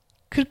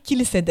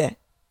 Kırkkilise'de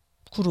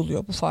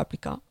kuruluyor bu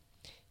fabrika.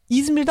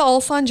 İzmir'de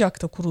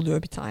Alsancak'ta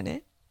kuruluyor bir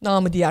tane.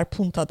 Namı diğer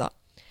Punta'da.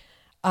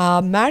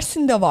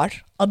 Mersin'de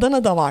var.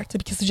 Adana'da var.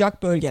 Tabii ki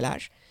sıcak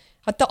bölgeler.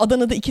 Hatta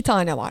Adana'da 2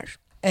 tane var.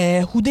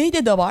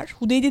 Hudeyde'de var.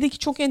 Hudeyde'deki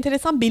çok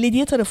enteresan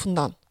belediye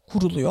tarafından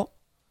kuruluyor.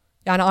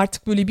 Yani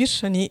artık böyle bir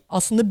hani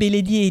aslında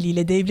belediye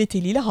eliyle, devlet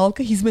eliyle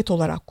halka hizmet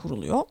olarak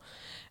kuruluyor.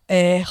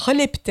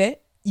 Halep'te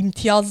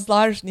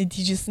imtiyazlar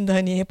neticesinde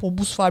hani hep o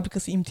buz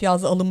fabrikası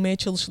imtiyazı alınmaya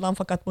çalışılan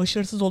fakat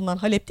başarısız olunan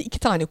Halep'te 2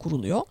 tane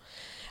kuruluyor.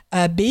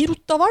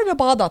 Beyrut'ta var ve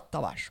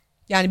Bağdat'ta var.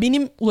 Yani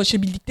benim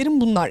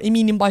ulaşabildiklerim bunlar.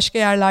 Eminim başka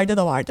yerlerde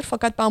de vardır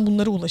fakat ben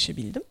bunlara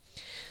ulaşabildim.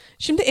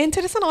 Şimdi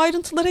enteresan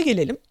ayrıntılara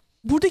gelelim.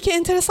 Buradaki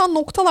enteresan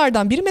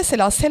noktalardan biri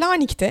mesela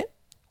Selanik'te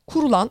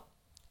kurulan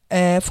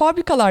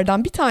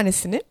fabrikalardan bir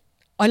tanesini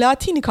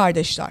Alatini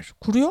kardeşler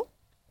kuruyor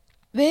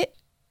ve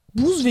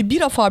buz ve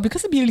bira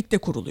fabrikası birlikte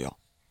kuruluyor.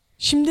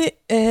 Şimdi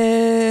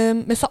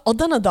mesela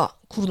Adana'da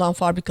kurulan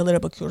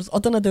fabrikalara bakıyoruz.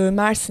 Adana'da ve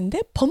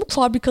Mersin'de pamuk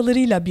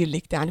fabrikalarıyla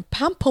birlikte yani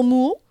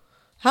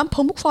hem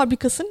pamuk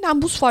fabrikasının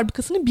hem buz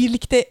fabrikasının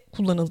birlikte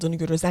kullanıldığını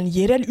görüyoruz. Yani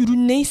yerel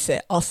ürün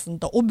neyse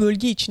aslında o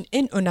bölge için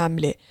en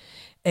önemli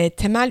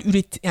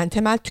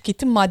temel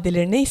tüketim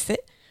maddeleri neyse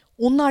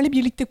onlarla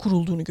birlikte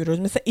kurulduğunu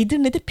görüyoruz. Mesela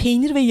Edirne'de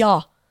peynir ve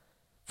yağ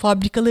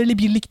fabrikalarıyla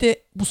birlikte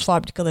buz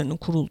fabrikalarının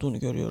kurulduğunu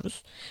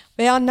görüyoruz.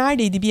 Veya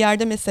neredeydi bir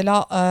yerde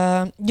mesela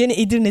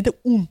gene Edirne'de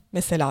un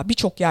mesela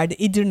birçok yerde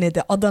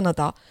Edirne'de,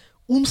 Adana'da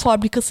un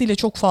fabrikasıyla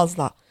çok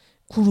fazla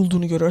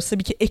kurulduğunu görüyoruz.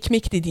 Tabii ki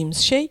ekmek dediğimiz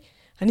şey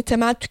hani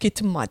temel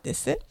tüketim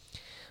maddesi.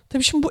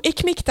 Tabii şimdi bu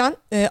ekmekten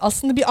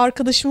aslında bir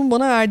arkadaşımın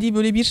bana verdiği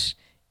böyle bir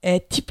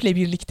tiple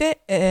birlikte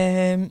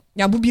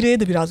yani bu biraya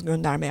da biraz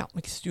gönderme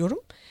yapmak istiyorum.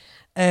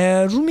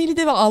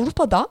 Rumeli'de ve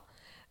Avrupa'da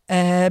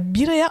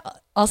biraya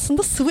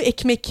aslında sıvı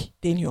ekmek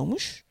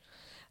deniyormuş.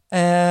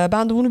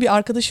 Ben de bunu bir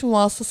arkadaşım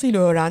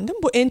vasıtasıyla öğrendim.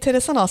 Bu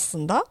enteresan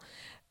aslında.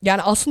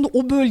 Yani aslında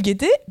o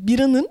bölgede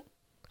biranın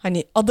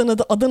hani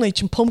Adana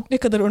için pamuk ne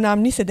kadar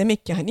önemliyse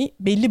demek ki hani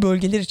belli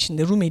bölgeler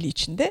içinde Rumeli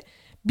içinde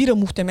bira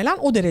muhtemelen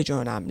o derece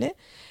önemli.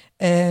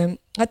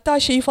 Hatta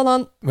şeyi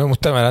falan... Ve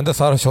muhtemelen de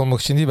sarhoş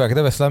olmak için değil belki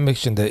de beslenmek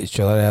için de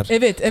içiyorlar eğer.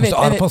 Evet.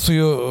 Arpa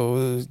suyu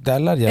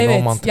derler ya.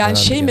 Evet o mantık yani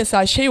yani.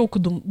 mesela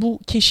okudum. Bu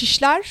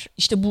keşişler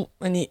işte bu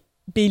hani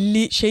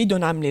belli şey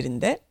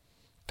dönemlerinde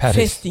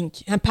fasting,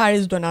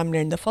 perhiz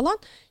dönemlerinde falan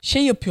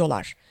şey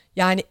yapıyorlar.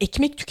 Yani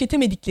ekmek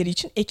tüketemedikleri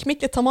için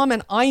ekmekle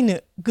tamamen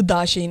aynı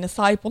gıda şeyine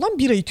sahip olan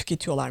birayı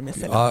tüketiyorlar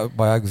mesela.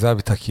 Bayağı güzel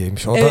bir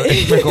takiyeymiş. O da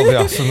ekmek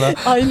oluyor aslında.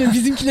 Aynen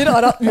bizimkileri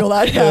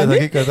aratmıyorlar yani.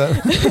 Evet hakikaten.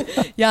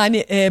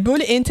 Yani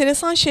böyle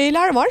enteresan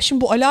şeyler var.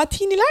 Şimdi bu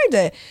Alatiniler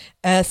de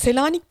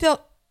Selanik'te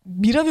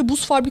bira ve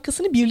buz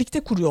fabrikasını birlikte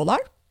kuruyorlar.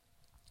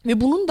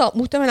 Ve bunun da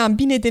muhtemelen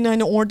bir nedeni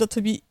hani orada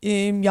tabii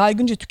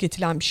yaygınca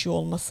tüketilen bir şey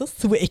olması,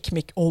 sıvı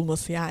ekmek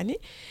olması yani.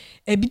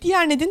 Bir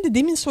diğer nedeni de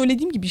demin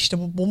söylediğim gibi işte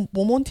bu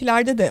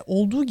Bomonti'lerde de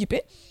olduğu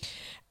gibi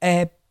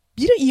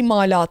bira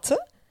imalatı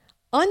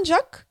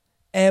ancak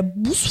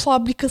buz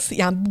fabrikası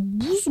yani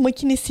buz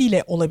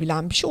makinesiyle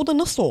olabilen bir şey. O da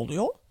nasıl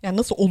oluyor? Yani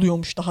nasıl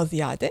oluyormuş daha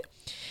ziyade?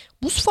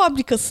 Buz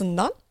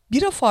fabrikasından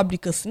bira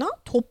fabrikasına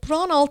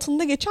toprağın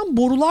altında geçen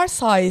borular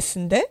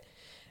sayesinde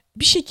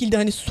bir şekilde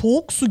hani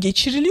soğuk su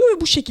geçiriliyor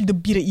ve bu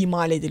şekilde bira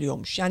imal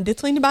ediliyormuş. Yani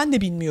detayını ben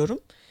de bilmiyorum.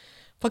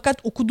 Fakat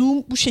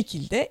okuduğum bu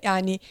şekilde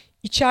yani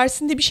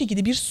içerisinde bir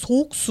şekilde bir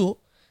soğuk su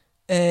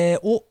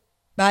o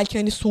belki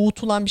hani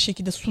soğutulan bir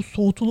şekilde su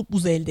soğutulup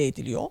buz elde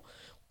ediliyor.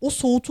 O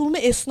soğutulma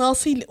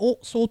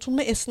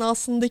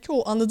esnasındaki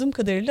o anladığım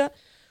kadarıyla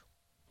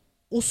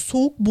o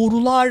soğuk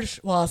borular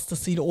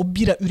vasıtasıyla o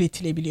bira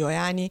üretilebiliyor.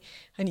 Yani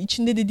hani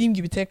içinde dediğim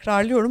gibi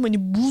tekrarlıyorum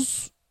hani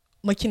buz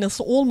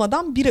makinesi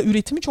olmadan bira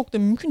üretimi çok da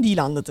mümkün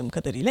değil anladığım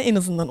kadarıyla en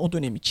azından o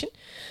dönem için.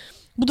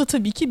 Bu da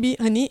tabii ki bir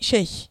hani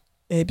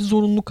bir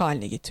zorunluluk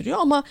haline getiriyor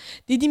ama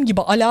dediğim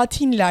gibi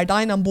Alatinilerde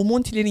aynen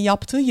Bomontilerin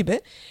yaptığı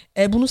gibi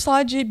bunu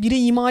sadece bira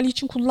imali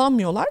için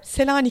kullanmıyorlar.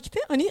 Selanik'te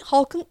hani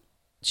halkın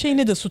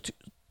şeyine de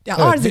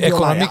yani arz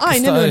ediyorlar. Ya.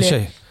 Aynen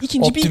öyle.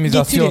 İkinci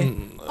optimizasyon bir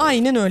getiri.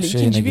 Aynen öyle.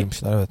 İkinci bir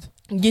evet.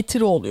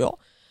 getiri oluyor.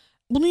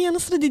 Bunun yanı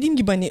sıra dediğim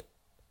gibi hani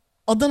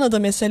Adana'da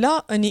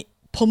mesela hani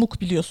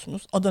pamuk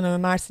biliyorsunuz. Adana ve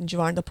Mersin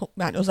civarında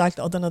yani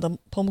özellikle Adana'da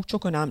pamuk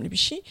çok önemli bir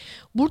şey.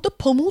 Burada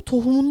pamuğu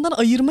tohumundan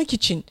ayırmak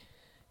için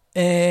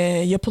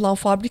yapılan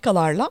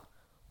fabrikalarla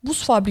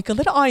buz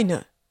fabrikaları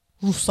aynı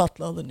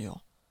ruhsatla alınıyor.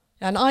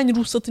 Yani aynı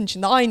ruhsatın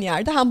içinde aynı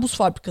yerde hem buz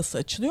fabrikası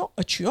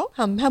açıyor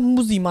hem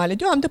buz imal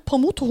ediyor hem de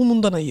pamuğu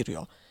tohumundan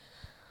ayırıyor.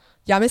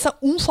 Yani mesela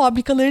un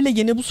fabrikalarıyla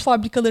gene buz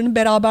fabrikalarının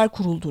beraber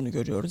kurulduğunu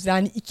görüyoruz.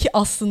 Yani iki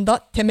aslında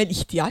temel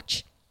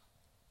ihtiyaç.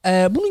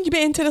 Bunun gibi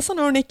enteresan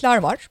örnekler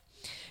var.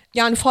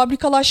 Yani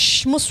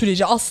fabrikalaşma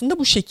süreci aslında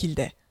bu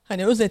şekilde.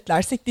 Hani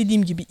özetlersek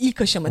dediğim gibi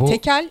ilk aşama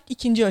tekel,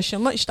 ikinci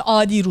aşama işte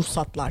adi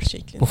ruhsatlar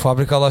şeklinde. Bu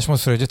fabrikalaşma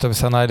süreci tabii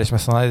sanayileşme,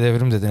 sanayi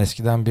devrim dedin.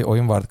 Eskiden bir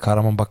oyun vardı.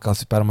 Kahraman Bakkal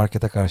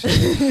Süpermarket'e karşı.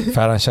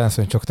 Ferhan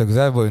Şensoy'un çok da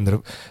güzel bir oyundur.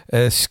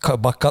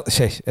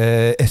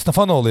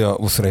 Esnafa ne oluyor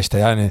bu süreçte?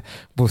 Yani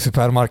bu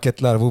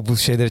süpermarketler, bu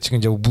şeyleri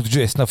çıkınca bu buzcu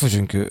esnafı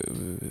çünkü.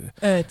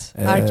 Evet.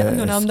 Erken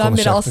dönemden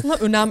beri aslında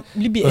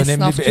önemli bir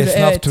esnaf türü. Önemli bir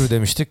esnaf türü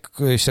demiştik.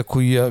 İşte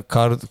kuyuya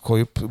kar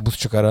koyup buz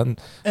çıkaran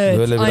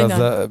böyle biraz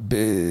da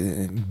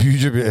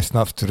büyücü bir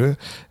esnaf türü.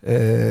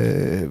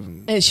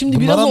 Şimdi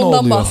biraz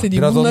ondan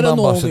bahsedeyim. Biraz bunlara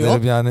ondan bahsedelim.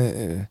 oluyor? Yani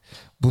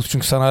Bu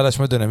çünkü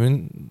sanayileşme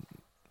döneminin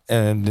en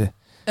önemli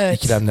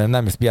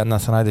ikilemlerinden birisi. Bir yandan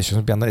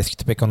sanayileşiyorsunuz, bir yandan eski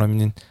tip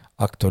ekonominin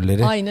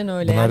aktörleri. Aynen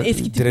öyle. Yani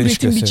eski tip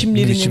üretim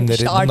biçimlerinin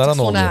işte artık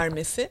sona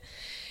ermesi.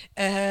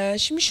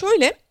 Şimdi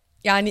şöyle,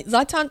 yani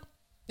zaten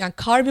yani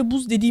kar ve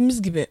buz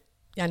dediğimiz gibi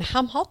yani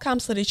hem halk hem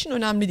saray için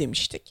önemli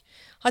demiştik.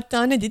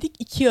 Hatta ne dedik?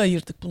 İkiye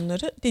ayırdık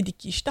bunları. Dedik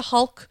ki işte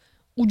halk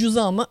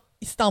ucuza ama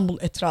İstanbul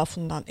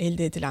etrafından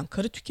elde edilen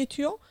karı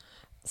tüketiyor.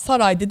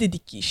 Sarayda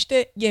dedik ki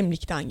işte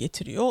Gemlik'ten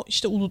getiriyor,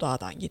 işte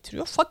Uludağ'dan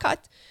getiriyor. Fakat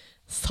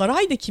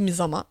sarayda kimi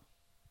zaman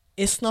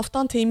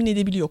esnaftan temin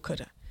edebiliyor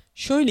karı.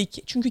 Şöyle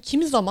ki, çünkü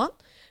kimi zaman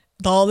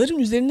dağların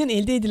üzerinden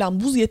elde edilen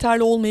buz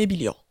yeterli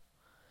olmayabiliyor.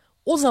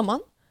 O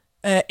zaman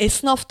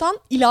esnaftan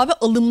ilave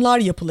alımlar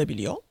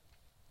yapılabiliyor.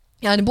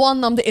 Yani bu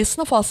anlamda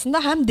esnaf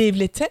aslında hem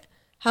devlete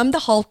hem de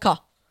halka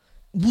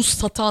buz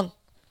satan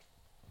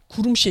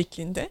kurum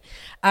şeklinde.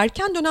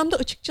 Erken dönemde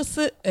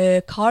açıkçası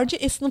karcı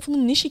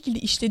esnafının ne şekilde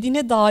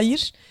işlediğine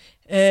dair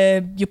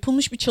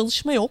yapılmış bir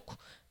çalışma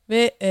yok.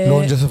 Ve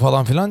loncası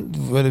falan filan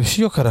böyle bir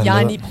şey yok herhalde.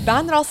 Yani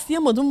ben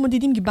rastlayamadım ama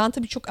dediğim gibi ben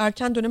tabii çok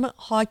erken döneme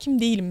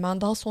hakim değilim.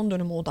 Ben daha son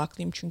döneme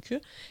odaklıyım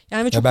çünkü.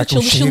 Yani ve çok da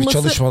çalışılması... şehir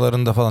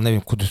çalışmalarında falan, ne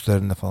bileyim,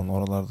 Kudüslerinde falan,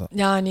 oralarda.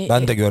 Yani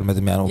ben de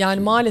görmedim yani.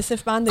 Yani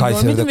maalesef ben de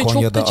görmedim ve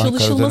çok da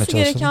çalışılması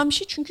gereken bir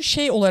şey. Çünkü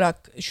şey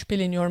olarak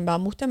şüpheleniyorum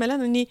ben. Muhtemelen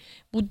hani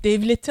bu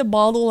devlete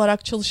bağlı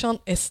olarak çalışan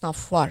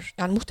esnaf var.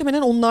 Yani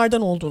muhtemelen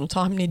onlardan olduğunu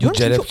tahmin ediyorum. Bu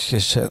celep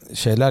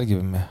şeyler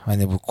gibi mi?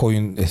 Hani bu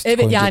koyun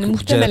evet yani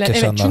muhtemelen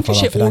evet. Çünkü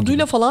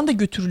orduyla falan da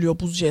götürülüyor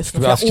buzcu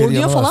esnafı. Yani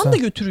orduya falan da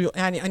götürüyor.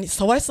 Yani hani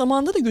savaş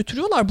zamanında da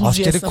götürüyorlar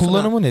buzcu esnafına. Askeri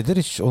kullanımı nedir?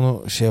 Hiç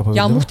onu şey yapabilir mi?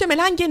 Ya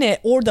muhtemelen gene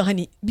orada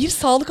hani bir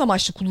sağlık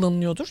amaçlı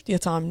kullanılıyordur diye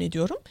tahmin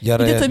ediyorum. Bir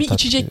de tabii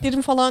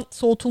içeceklerin falan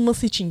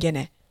soğutulması için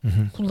gene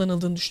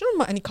kullanıldığını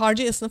düşünüyorum ama hani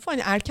karcı esnafı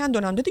hani erken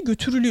dönemde de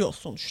götürülüyor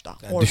sonuçta.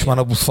 Yani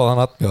düşmana buz falan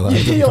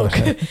atmıyorlar. Yok.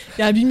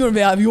 Yani bilmiyorum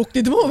veya yok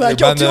dedim ama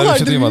belki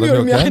atıyorlardır,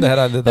 bilmiyorum yani.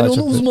 Herhalde daha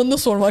onu uzmanına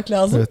sormak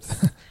lazım. Evet.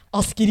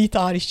 Askeri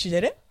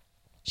tarihçilere.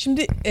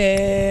 Şimdi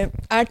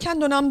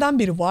erken dönemden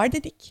beri var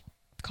dedik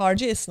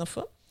karcı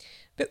esnafı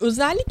ve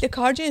özellikle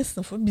karcı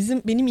esnafı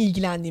benim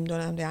ilgilendiğim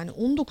dönemde, yani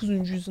 19.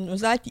 yüzyılın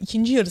özellikle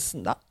ikinci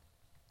yarısında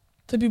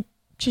tabii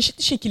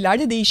çeşitli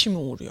şekillerde değişime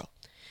uğruyor.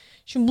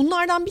 Şimdi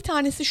bunlardan bir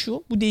tanesi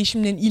şu, bu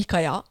değişimlerin ilk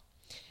ayağı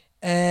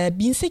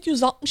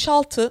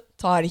 1866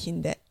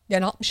 tarihinde,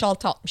 yani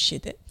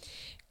 66-67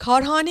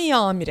 Karhane-i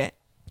Amire,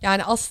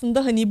 yani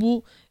aslında hani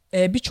bu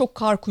birçok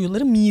kar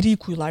kuyuları miri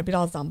kuyular,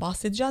 birazdan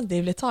bahsedeceğiz,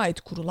 devlete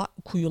ait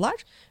kuyular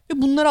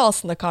ve bunları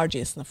aslında karcı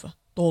esnafı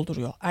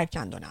dolduruyor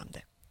erken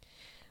dönemde.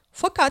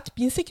 Fakat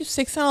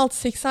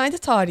 1886-87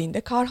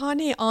 tarihinde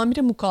Karhane-i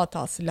Amire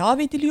mukatası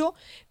lağvediliyor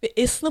ve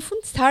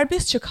esnafın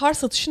serbestçe kar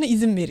satışına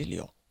izin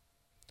veriliyor.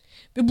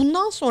 Ve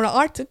bundan sonra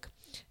artık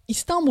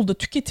İstanbul'da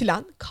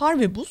tüketilen kar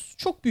ve buz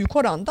çok büyük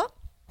oranda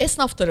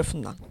esnaf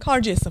tarafından,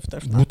 karcı esnafı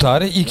tarafından. Bu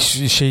tarih ilk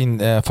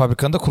şeyin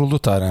fabrikanın da kurulduğu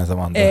tarih aynı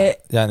zamanda.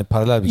 Yani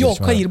paralel bir gelişme.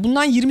 Yok, hayır,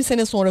 bundan 20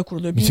 sene sonra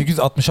kuruluyor.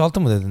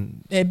 1866 mı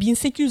dedin?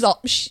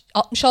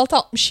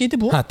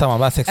 1866-67 bu. Ha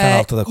tamam, ben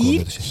 86'da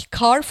kuruluyordu. İlk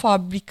kar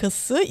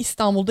fabrikası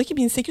İstanbul'daki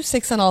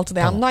 1886'da,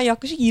 yani bundan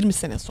yaklaşık 20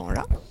 sene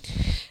sonra.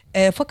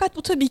 Fakat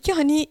bu tabii ki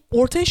hani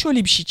ortaya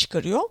şöyle bir şey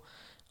çıkarıyor.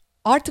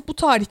 Artık bu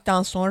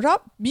tarihten sonra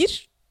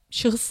bir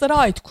şahıslara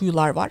ait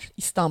kuyular var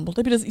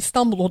İstanbul'da. Biraz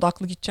İstanbul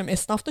odaklı gideceğim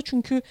esnafta,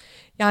 çünkü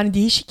yani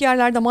değişik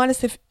yerlerde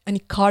maalesef hani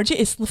karcı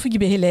esnafı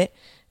gibi hele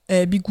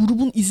bir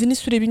grubun izini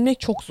sürebilmek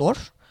çok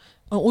zor.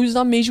 O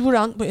yüzden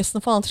mecburen bu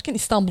esnafı anlatırken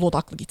İstanbul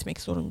odaklı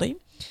gitmek zorundayım.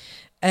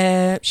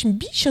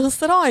 Şimdi bir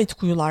şahıslara ait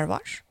kuyular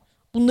var.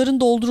 Bunların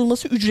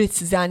doldurulması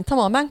ücretsiz, yani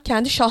tamamen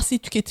kendi şahsi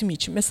tüketimi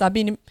için. Mesela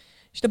benim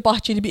işte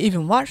bahçeli bir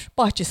evim var.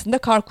 Bahçesinde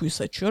kar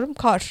kuyusu açıyorum.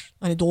 Kar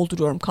hani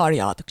dolduruyorum kar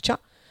yağdıkça.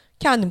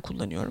 Kendim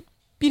kullanıyorum.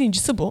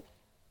 Birincisi bu.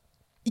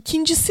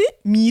 İkincisi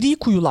miri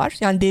kuyular,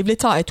 yani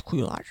devlete ait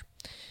kuyular.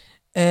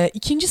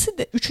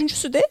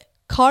 Üçüncüsü de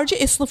karcı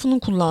esnafının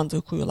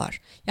kullandığı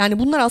kuyular. Yani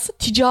bunlar aslında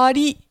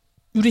ticari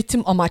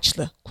üretim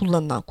amaçlı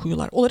kullanılan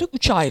kuyular olarak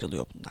üçe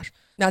ayrılıyor bunlar.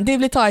 Yani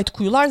devlete ait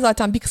kuyular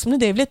zaten bir kısmını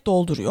devlet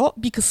dolduruyor.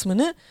 Bir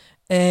kısmını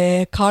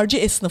karcı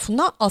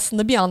esnafına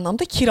aslında bir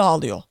anlamda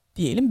kiralıyor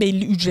diyelim.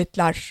 Belli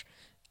ücretler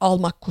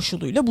almak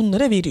koşuluyla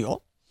bunlara veriyor.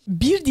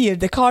 Bir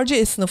diğeri de karcı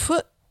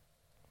esnafı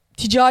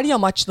ticari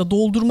amaçla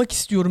doldurmak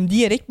istiyorum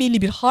diyerek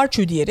belli bir harç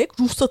ödeyerek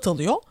ruhsat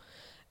alıyor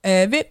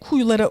ve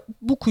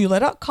bu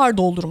kuyulara kar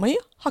doldurmayı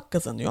hak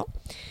kazanıyor.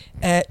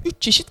 3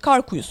 çeşit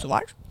kar kuyusu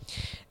var.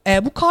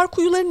 Bu kar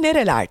kuyuları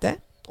nerelerde?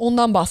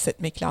 Ondan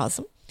bahsetmek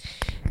lazım.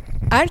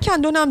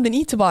 Erken dönemden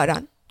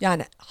itibaren,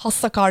 yani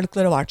hassa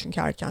karlıkları var çünkü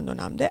erken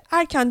dönemde.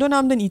 Erken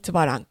dönemden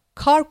itibaren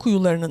kar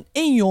kuyularının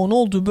en yoğun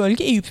olduğu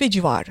bölge Eyüp ve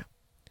civarı.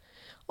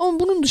 Ama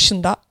bunun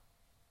dışında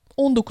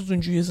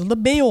 19.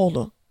 yüzyılda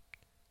Beyoğlu,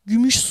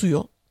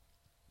 Gümüşsuyu,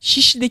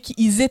 Şişli'deki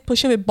İzzet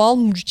Paşa ve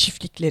Balmumcu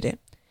çiftlikleri,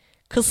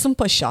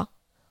 Kasımpaşa,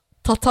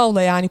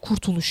 Tatavla yani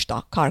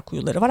Kurtuluş'ta kar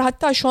kuyuları var.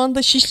 Hatta şu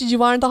anda Şişli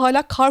civarında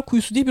hala kar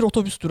kuyusu diye bir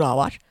otobüs durağı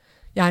var.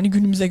 Yani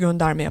günümüze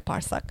gönderme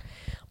yaparsak.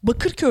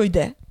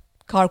 Bakırköy'de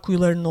kar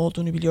kuyularının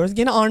olduğunu biliyoruz.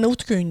 Gene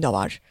Arnavutköy'ünde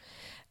var.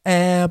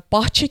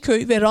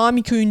 Bahçeköy ve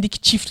Rami köyündeki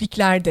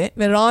çiftliklerde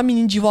ve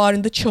Rami'nin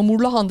civarında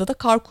Çamurluhan'da da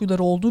kar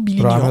kuyuları olduğu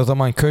biliniyor. Rami o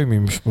zaman köy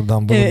müymüş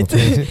buradan bunu? Evet.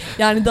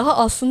 Yani daha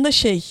aslında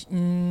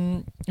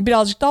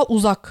birazcık daha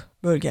uzak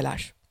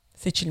bölgeler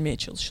seçilmeye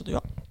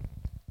çalışılıyor.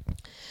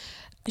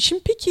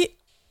 Şimdi peki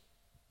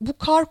bu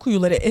kar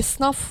kuyuları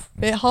esnaf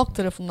ve halk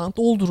tarafından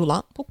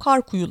doldurulan bu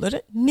kar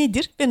kuyuları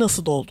nedir ve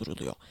nasıl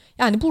dolduruluyor?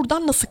 Yani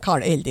buradan nasıl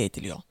kar elde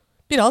ediliyor?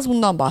 Biraz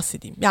bundan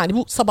bahsedeyim. Yani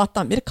bu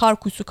sabahtan beri kar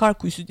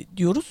kuyusu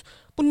diyoruz.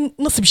 Bu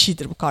nasıl bir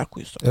şeydir bu kar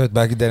kuyusu? Evet,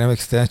 belki denemek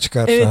isteyen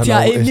çıkar. Evet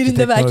ya,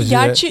 evlerinde belki.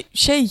 Gerçi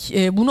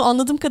bunu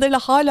anladığım kadarıyla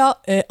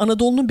hala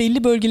Anadolu'nun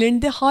belli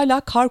bölgelerinde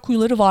hala kar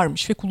kuyuları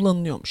varmış ve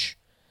kullanılıyormuş.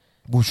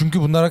 Bu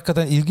çünkü bunlar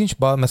hakikaten ilginç.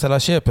 Mesela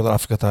yapıyorlar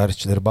Afrika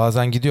tarihçileri.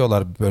 Bazen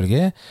gidiyorlar bir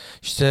bölgeye.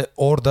 İşte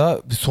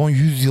orada son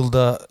 100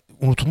 yılda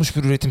unutulmuş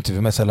bir üretim tipi.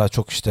 Mesela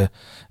çok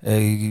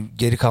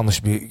geri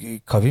kalmış bir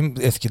kavim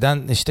eskiden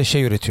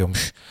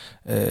üretiyormuş.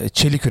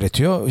 Çelik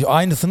üretiyor.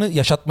 Aynısını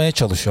yaşatmaya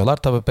çalışıyorlar.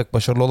 Tabii pek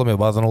başarılı olamıyor.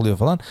 Bazen oluyor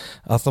falan.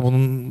 Aslında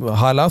bunun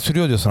hala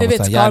sürüyor diyorsun. Evet,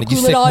 mesela. kar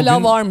kuyuları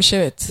hala varmış,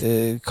 evet.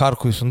 Kar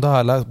kuyusunda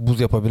hala buz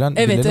yapabilen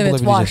birileri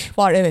bulabilecek.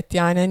 Var evet.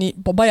 Yani hani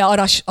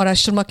bayağı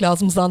araştırmak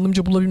lazım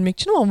zannımca bulabilmek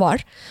için ama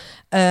var.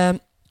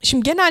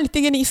 Şimdi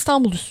genellikle gene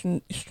İstanbul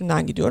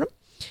üstünden gidiyorum.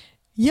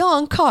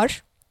 Yağan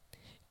kar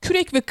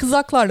kürek ve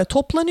kızaklarla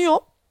toplanıyor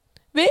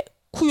ve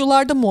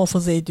kuyularda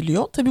muhafaza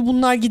ediliyor. Tabii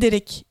bunlar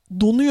giderek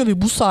donuyor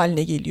ve buz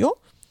haline geliyor.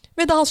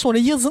 Ve daha sonra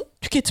yazın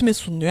tüketime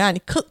sunuluyor. Yani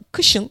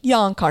kışın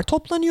yağan kar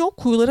toplanıyor,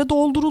 kuyulara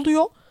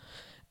dolduruluyor.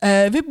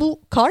 Ve bu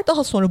kar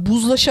daha sonra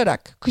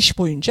buzlaşarak kış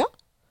boyunca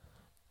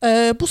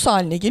buz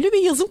haline geliyor ve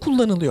yazın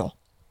kullanılıyor.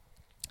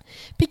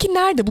 Peki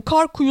nerede? Bu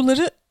kar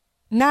kuyuları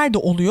nerede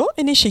oluyor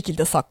ve ne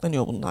şekilde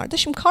saklanıyor bunlarda?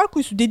 Şimdi kar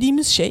kuyusu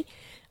dediğimiz şey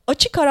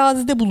açık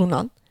arazide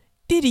bulunan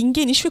derin,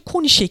 geniş ve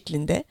koni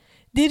şeklinde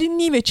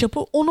derinliği ve çapı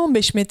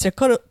 10-15 metre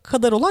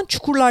kadar olan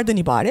çukurlardan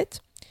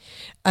ibaret.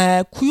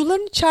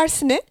 Kuyuların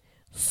içerisine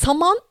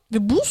saman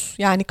ve buz,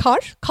 yani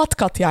kar, kat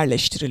kat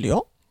yerleştiriliyor.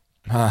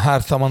 Her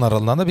saman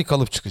aralığından da bir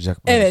kalıp çıkacak.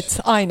 Evet,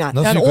 aynen.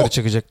 Nasıl yukarı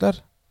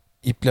çıkacaklar?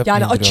 İple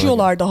yani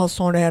açıyorlar daha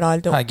sonra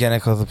herhalde. Gene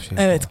kazıp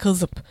Evet,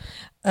 kazıp.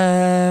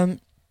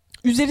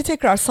 Üzeri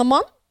tekrar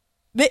saman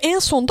ve en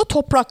sonunda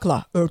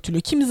toprakla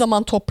örtülü. Kimi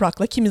zaman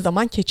toprakla, kimi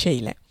zaman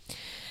keçeyle.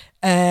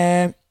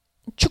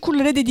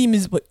 Çukurlara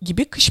dediğimiz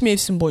gibi kış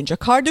mevsim boyunca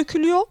kar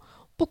dökülüyor.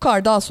 Bu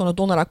kar daha sonra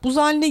donarak buz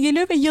haline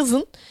geliyor ve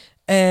yazın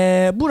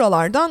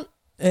buralardan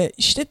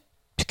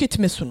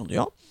tüketime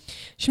sunuluyor.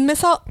 Şimdi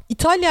mesela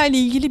İtalya ile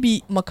ilgili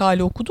bir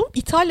makale okudum.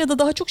 İtalya'da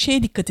daha çok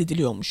şeye dikkat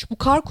ediliyormuş. Bu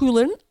kar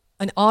kuyularının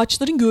hani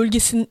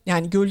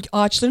ağaçların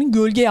ağaçların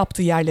gölge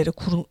yaptığı yerlere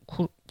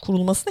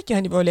kurulmasına ki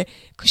hani böyle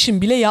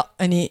kışın bile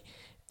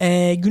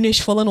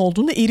güneş falan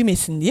olduğunda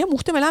erimesin diye.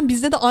 Muhtemelen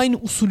bizde de aynı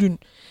usulün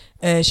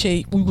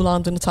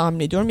uygulandığını tahmin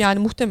ediyorum. Yani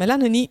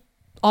muhtemelen hani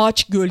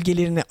ağaç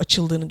gölgelerine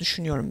açıldığını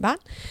düşünüyorum ben.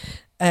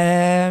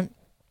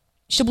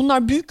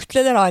 Bunlar büyük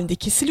kütleler halinde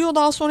kesiliyor.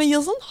 Daha sonra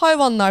yazın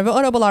hayvanlar ve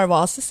arabalar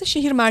vasıtasıyla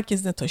şehir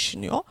merkezine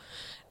taşınıyor.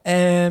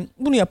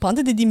 Bunu yapan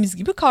da dediğimiz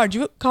gibi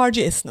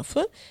karcı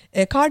esnafı.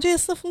 Karcı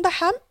esnafında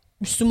hem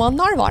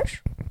Müslümanlar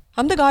var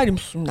hem de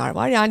gayrimüslimler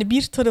var. Yani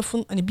bir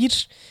tarafın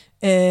bir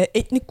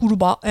etnik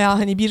gruba veya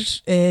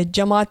bir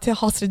cemaate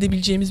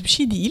hasredebileceğimiz bir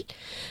şey değil.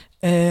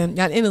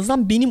 Yani en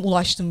azından benim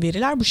ulaştığım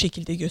veriler bu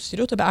şekilde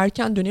gösteriyor. Tabii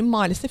erken dönemi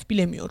maalesef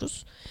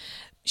bilemiyoruz.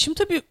 Şimdi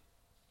tabii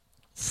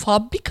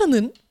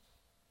fabrikanın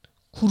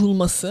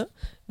kurulması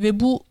ve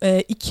bu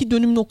iki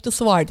dönüm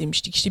noktası var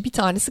demiştik. Bir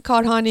tanesi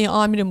karhaneye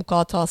amire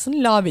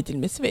mukatasının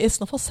lağvedilmesi ve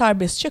esnafa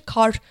serbestçe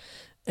kar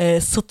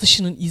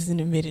satışının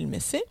izninin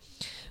verilmesi.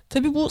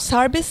 Tabii bu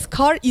serbest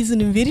kar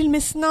izninin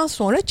verilmesinden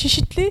sonra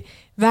çeşitli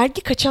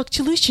vergi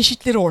kaçakçılığı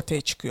çeşitleri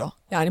ortaya çıkıyor.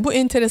 Yani bu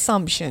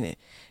enteresan bir şey.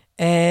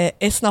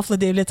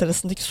 Esnafla devlet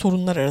arasındaki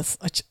sorunlar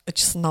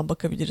açısından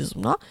bakabiliriz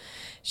buna.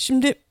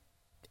 Şimdi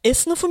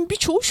esnafın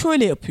birçoğu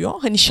şöyle yapıyor.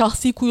 Hani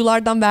şahsi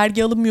kuyulardan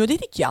vergi alınmıyor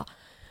dedik ya.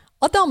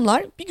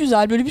 Adamlar bir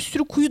güzel böyle bir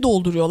sürü kuyu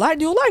dolduruyorlar.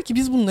 Diyorlar ki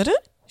biz bunları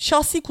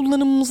şahsi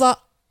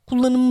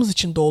kullanımımız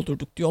için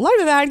doldurduk diyorlar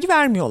ve vergi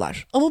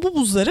vermiyorlar. Ama bu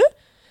buzları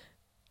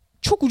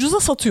çok ucuza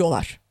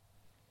satıyorlar.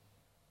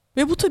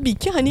 Ve bu tabii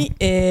ki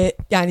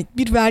yani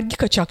bir vergi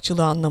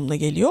kaçakçılığı anlamına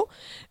geliyor.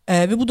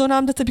 Ve bu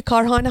dönemde tabii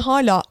karhane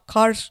hala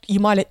kar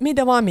imal etmeye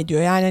devam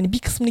ediyor. Yani bir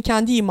kısmını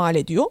kendi imal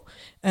ediyor.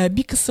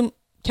 Bir kısım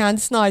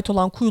kendisine ait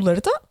olan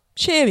kuyuları da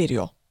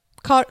veriyor.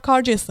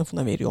 Karcı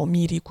esnafına veriyor o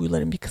miri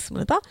kuyuların bir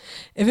kısmını da.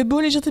 Ve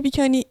böylece tabii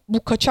ki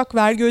bu kaçak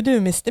vergi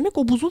ödememesi demek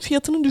o buzun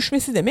fiyatının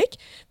düşmesi demek.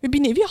 Ve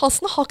bir nevi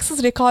aslında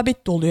haksız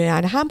rekabet de oluyor.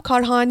 Yani hem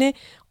karhane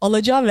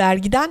alacağı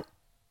vergiden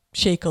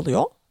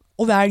kalıyor.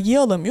 O vergiyi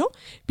alamıyor.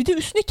 Bir de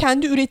üstüne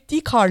kendi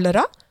ürettiği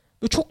karlara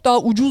çok daha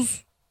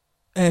ucuz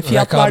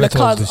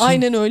fiyatlarla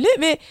aynen öyle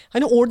ve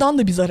oradan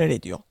da bir zarar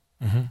ediyor.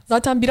 Hı.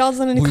 Zaten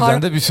birazdan bu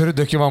yüzden de bir sürü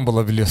doküman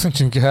bulabiliyorsun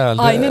çünkü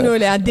herhalde aynen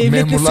öyle yani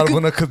memurlar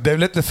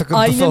devletle sıkıntısı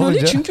aynen olunca.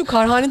 Öyle çünkü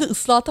karhanede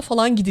ıslahata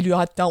falan gidiliyor,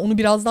 hatta onu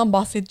birazdan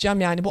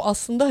bahsedeceğim. Yani bu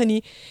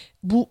aslında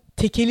bu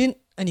tekelin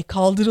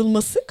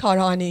kaldırılması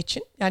karhane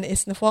için, yani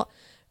esnafa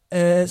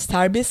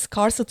serbest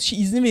kar satışı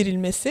izni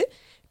verilmesi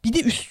Bir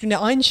de üstüne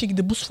aynı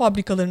şekilde buz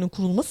fabrikalarının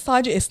kurulması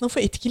sadece esnafı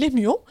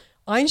etkilemiyor.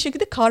 Aynı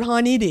şekilde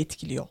karhaneyi de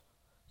etkiliyor.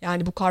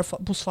 Yani bu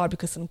buz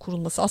fabrikasının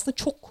kurulması aslında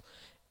çok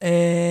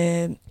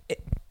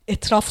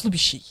etraflı bir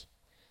şey.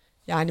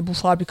 Yani bu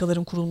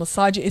fabrikaların kurulması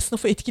sadece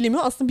esnafı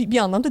etkilemiyor. Aslında bir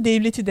anlamda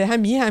devleti de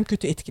hem iyi hem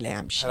kötü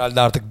etkileyen bir şey.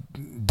 Herhalde artık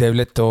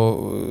devlet de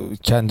o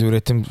kendi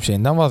üretim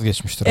şeyinden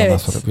vazgeçmiştir ondan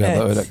sonra. Ya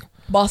da öyle.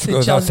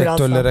 Bahsedeceğiz özel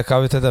sektörle birazdan.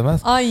 rekabet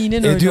edemez.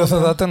 Aynen öyle. Ediyorsa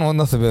zaten o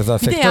nasıl bir özel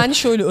sektör? Bir de yani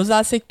şöyle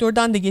özel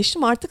sektörden de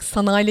geçtim, artık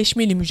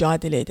sanayileşmeyle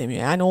mücadele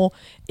edemiyor. Yani o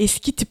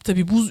eski tip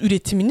tabii buz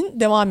üretiminin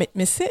devam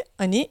etmesi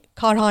hani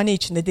karhane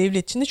içinde,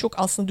 devlet içinde çok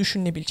aslında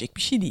düşünülebilecek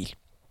bir şey değil.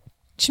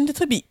 Şimdi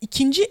tabii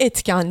ikinci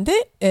etken de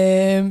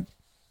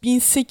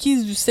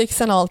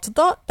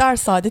 1886'da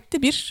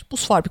Dersaadet'te bir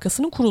buz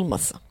fabrikasının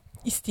kurulması.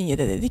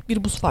 İstinye'de dedik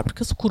bir buz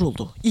fabrikası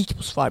kuruldu. İlk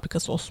buz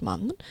fabrikası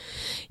Osmanlı'nın.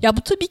 Ya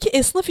bu tabii ki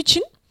esnaf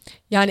için,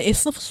 yani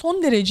esnafı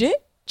son derece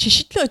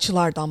çeşitli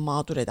açılardan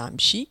mağdur eden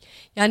bir şey.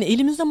 Yani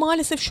elimizde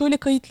maalesef şöyle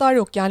kayıtlar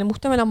yok. Yani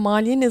muhtemelen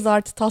Maliye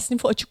Nezareti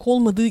tasnifi açık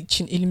olmadığı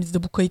için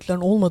elimizde bu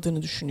kayıtların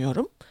olmadığını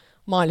düşünüyorum.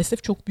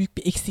 Maalesef çok büyük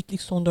bir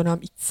eksiklik son dönem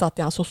iktisat,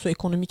 yani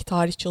sosyoekonomik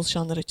tarih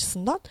çalışanlar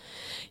açısından.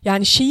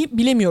 Yani şeyi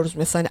bilemiyoruz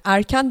mesela,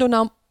 erken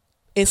dönem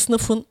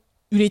esnafın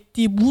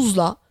ürettiği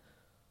buzla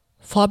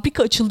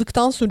fabrika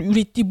açıldıktan sonra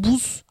ürettiği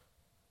buz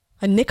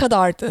hani ne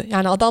kadardı?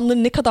 Yani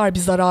adamların ne kadar bir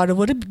zararı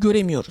varı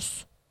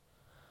göremiyoruz.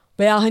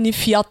 Veya hani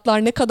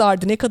fiyatlar ne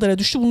kadardı, ne kadara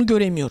düştü bunu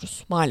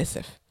göremiyoruz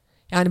maalesef.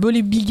 Yani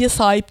böyle bir bilgiye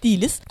sahip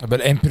değiliz.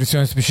 Böyle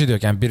empirisiyonist bir şey diyor.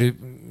 Yani biri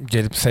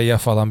gelip seyyah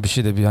falan bir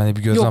şey de bir hani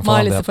bir gözlem yok, falan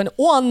da maalesef hani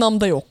o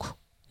anlamda yok.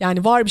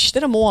 Yani var bir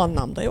şeyler ama o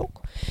anlamda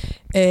yok.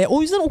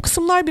 O yüzden o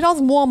kısımlar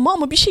biraz muamma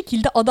ama bir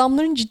şekilde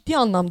adamların ciddi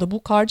anlamda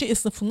bu karcı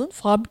esnafının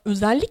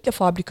özellikle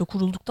fabrika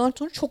kurulduktan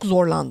sonra çok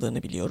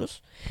zorlandığını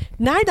biliyoruz.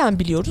 Nereden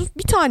biliyoruz?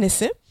 Bir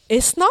tanesi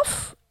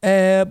esnaf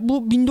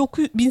bu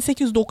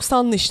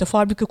 1890'lı işte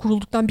fabrika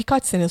kurulduktan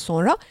birkaç sene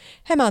sonra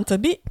hemen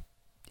tabii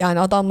yani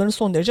adamların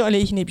son derece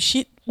aleyhine bir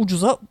şey,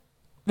 ucuza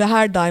ve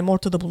her daim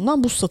ortada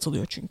bulunan buz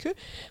satılıyor çünkü.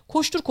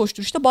 Koştur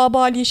koştur işte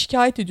Babali'ye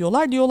şikayet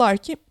ediyorlar. Diyorlar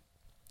ki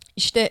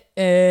işte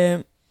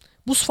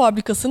buz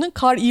fabrikasının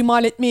kar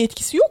imal etme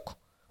yetkisi yok.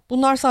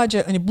 Bunlar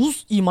sadece hani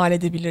buz imal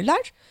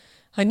edebilirler.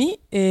 Hani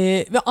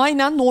ve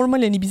aynen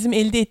normal hani bizim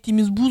elde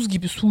ettiğimiz buz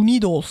gibi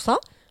suni de olsa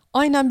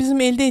aynen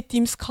bizim elde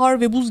ettiğimiz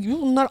kar ve buz gibi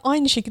bunlar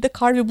aynı şekilde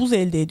kar ve buz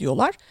elde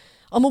ediyorlar.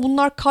 Ama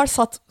bunlar kar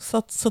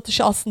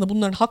satışı aslında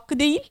bunların hakkı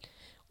değil.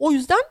 O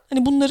yüzden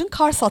hani bunların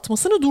kar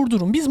satmasını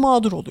durdurun. Biz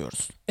mağdur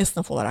oluyoruz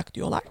esnaf olarak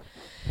diyorlar.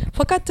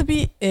 Fakat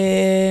tabii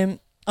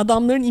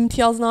adamların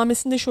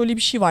imtiyaznamesinde şöyle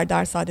bir şey var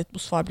Dersaadet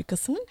Buz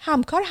Fabrikası'nın.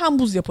 Hem kar hem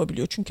buz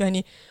yapabiliyor. Çünkü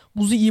hani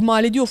buzu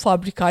imal ediyor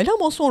fabrikayla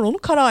ama sonra onu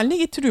kar haline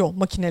getiriyor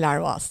makineler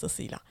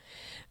vasıtasıyla.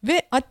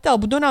 Ve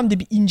hatta bu dönemde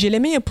bir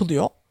inceleme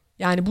yapılıyor.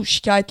 Yani bu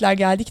şikayetler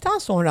geldikten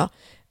sonra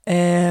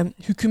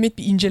hükümet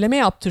bir inceleme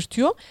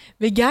yaptırtıyor.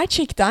 Ve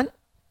gerçekten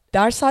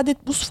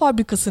Dersaadet Buz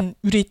Fabrikası'nın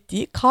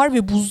ürettiği kar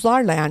ve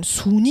buzlarla, yani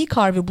suni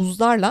kar ve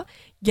buzlarla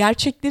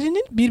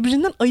gerçeklerinin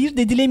birbirinden ayırt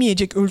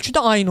edilemeyecek ölçüde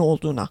aynı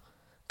olduğuna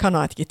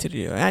kanaat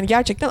getiriliyor. Yani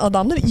gerçekten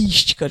adamlar iyi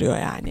iş çıkarıyor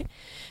yani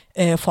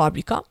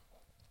fabrika.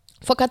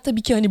 Fakat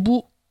tabii ki hani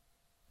bu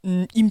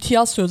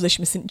imtiyaz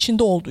sözleşmesinin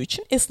içinde olduğu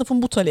için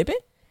esnafın bu talebi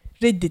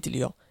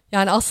reddediliyor.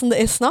 Yani aslında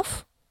esnaf,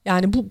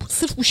 yani bu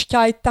sırf bu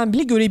şikayetten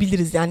bile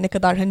görebiliriz. Yani ne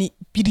kadar hani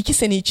 1-2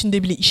 sene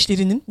içinde bile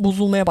işlerinin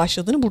bozulmaya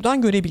başladığını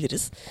buradan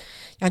görebiliriz.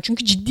 Yani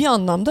çünkü ciddi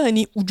anlamda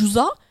hani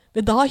ucuza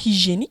ve daha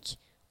hijyenik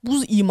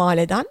buz imal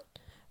eden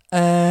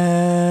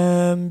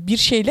bir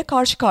şeyle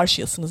karşı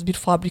karşıyasınız, bir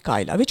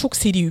fabrikayla, ve çok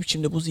seri bir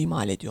biçimde buz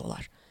imal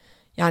ediyorlar.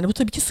 Yani bu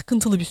tabii ki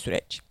sıkıntılı bir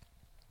süreç.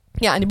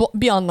 Yani bu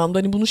bir anlamda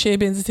hani bunu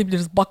şeye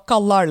benzetebiliriz,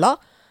 bakkallarla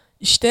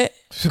işte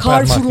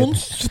Carrefour'un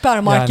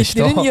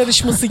süpermarketlerin yani işte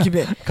yarışması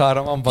gibi.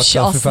 Kahraman bakkal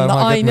şey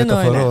süpermarket aynen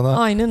metaforu öyle, ona.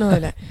 aynen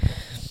öyle.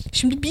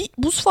 Şimdi bir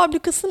buz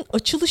fabrikasının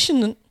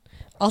açılışının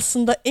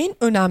aslında en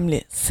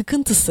önemli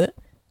sıkıntısı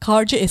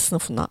karcı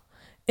esnafına,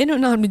 en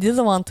önemli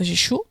dezavantajı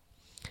şu: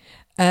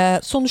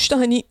 sonuçta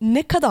hani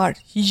ne kadar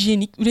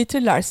hijyenik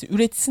üretirlerse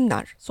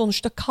üretsinler,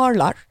 sonuçta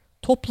karlar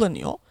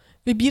toplanıyor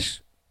ve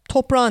bir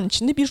toprağın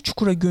içinde bir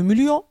çukura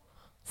gömülüyor.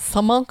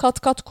 Saman kat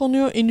kat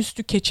konuyor. En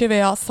üstü keçe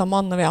veya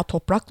samanla veya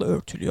toprakla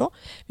örtülüyor.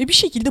 Ve bir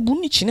şekilde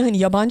bunun içine hani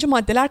yabancı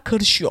maddeler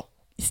karışıyor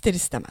ister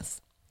istemez.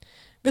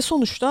 Ve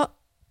sonuçta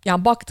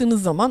yani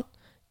baktığınız zaman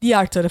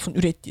diğer tarafın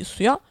ürettiği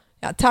suya,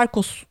 yani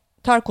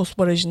Terkos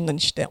Barajı'ndan,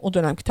 işte o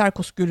dönemki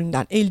Terkos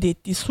Gölü'nden elde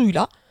ettiği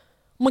suyla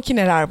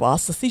makineler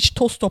vasıtası hiç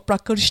toz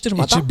toprak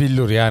karıştırmadan. İçi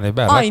billur yani,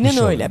 berrak aynen bir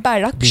şey öyle. oluyor.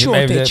 Berrak bir şey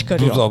ortaya çıkarıyor. Bizim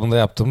evde buzdolabında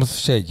yaptığımız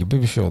şey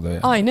gibi bir şey oluyor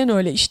yani. Aynen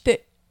öyle.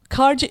 İşte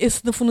karcı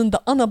esnafının da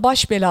ana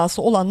baş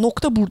belası olan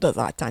nokta burada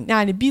zaten.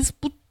 Yani biz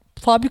bu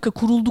fabrika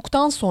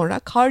kurulduktan sonra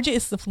karcı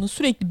esnafının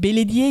sürekli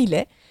belediye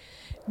ile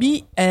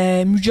bir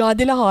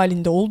mücadele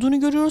halinde olduğunu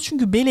görüyoruz.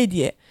 Çünkü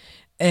belediye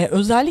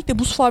özellikle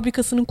buz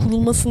fabrikasının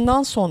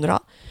kurulmasından sonra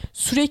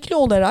sürekli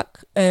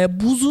olarak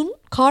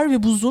kar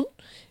ve buzun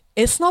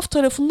esnaf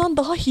tarafından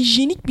daha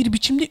hijyenik bir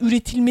biçimde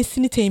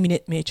üretilmesini temin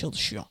etmeye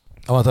çalışıyor.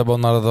 Ama tabii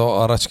onlarda da o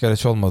araç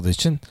gereç olmadığı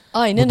için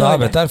aynen bu daha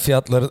öyle. beter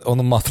fiyatları,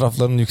 onun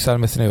masraflarının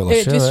yükselmesine yol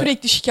açıyor. Evet ve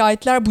sürekli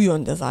şikayetler bu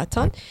yönde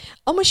zaten.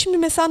 Ama şimdi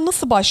mesela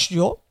nasıl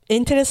başlıyor?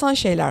 Enteresan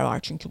şeyler var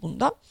çünkü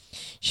bunda.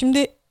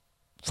 Şimdi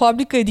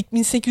fabrika dedik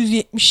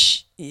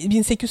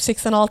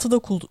 1886'da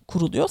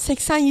kuruluyor.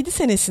 87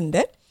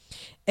 senesinde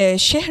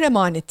şehir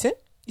emaneti,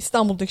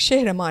 İstanbul'daki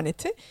şehir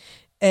emaneti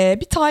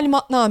bir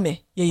talimatname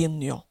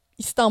yayınlıyor.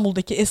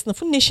 İstanbul'daki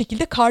esnafın ne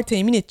şekilde kar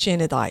temin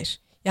edeceğine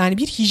dair. Yani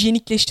bir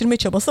hijyenikleştirme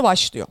çabası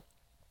başlıyor.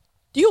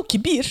 Diyor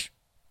ki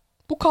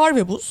bu kar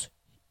ve buz,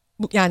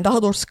 yani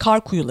daha doğrusu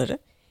kar kuyuları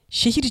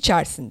şehir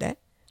içerisinde,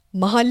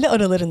 mahalle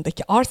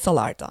aralarındaki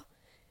arsalarda,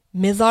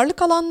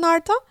 mezarlık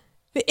alanlarda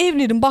ve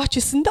evlerin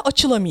bahçesinde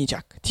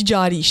açılamayacak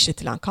ticari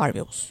işletilen kar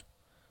ve buz.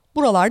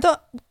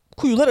 Buralarda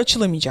kuyular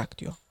açılamayacak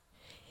diyor.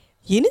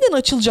 Yeniden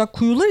açılacak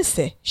kuyular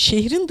ise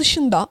şehrin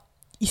dışında,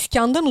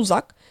 iskandan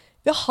uzak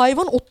ve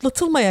hayvan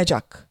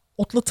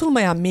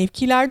otlatılmayan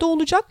mevkilerde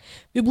olacak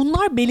ve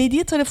bunlar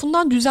belediye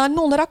tarafından düzenli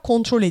olarak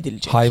kontrol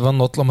edilecek. Hayvanın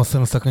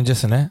otlamasının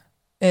sakıncası ne?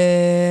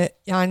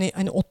 Yani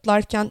hani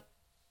otlarken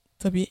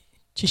tabii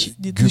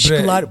çeşitli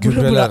dışkılar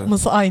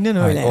bırakması aynen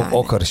öyle yani.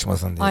 O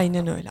karışmasın diye.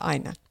 Aynen öyle,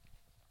 aynen.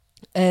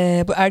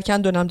 Bu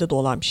erken dönemde de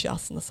olan bir şey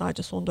aslında.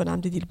 Sadece son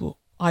dönemde değil bu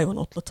hayvan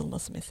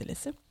otlatılması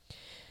meselesi.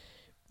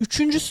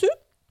 Üçüncüsü,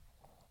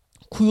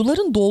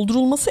 kuyuların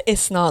doldurulması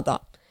esnada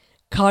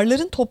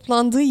karların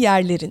toplandığı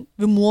yerlerin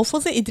ve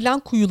muhafaza edilen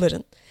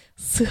kuyuların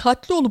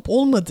sıhhatli olup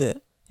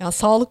olmadığı, yani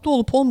sağlıklı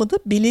olup olmadığı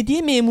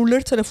belediye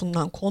memurları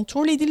tarafından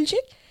kontrol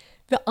edilecek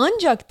ve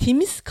ancak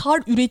temiz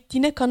kar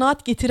ürettiğine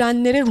kanaat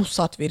getirenlere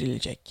ruhsat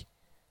verilecek.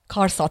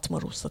 Kar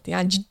satma ruhsatı.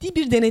 Yani ciddi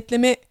bir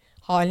denetleme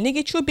haline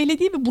geçiyor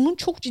belediye ve bunun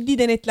çok ciddi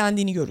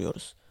denetlendiğini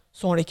görüyoruz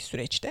sonraki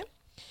süreçte.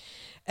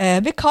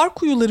 Ve kar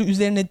kuyuları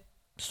üzerine,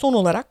 son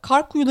olarak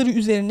kar kuyuları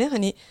üzerine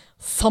hani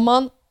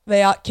saman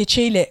veya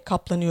keçeyle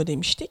kaplanıyor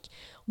demiştik.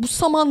 Bu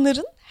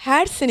samanların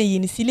her sene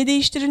yenisiyle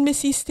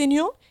değiştirilmesi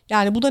isteniyor.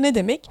 Yani bu da ne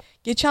demek?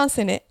 Geçen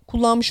sene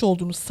kullanmış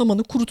olduğunuz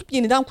samanı kurutup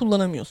yeniden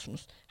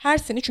kullanamıyorsunuz. Her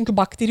sene, çünkü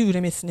bakteri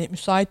üremesine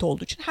müsait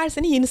olduğu için her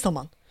sene yeni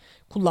saman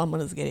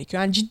kullanmanız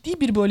gerekiyor. Yani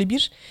ciddi bir böyle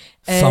bir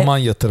saman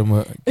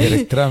yatırımı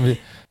gerektiren bir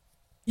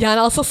yani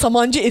aslında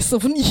samancı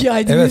esnafının ihya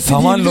edilmesi, evet,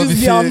 saman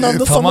lobisi, bir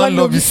anlamda. Saman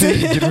lobisi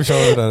girmiş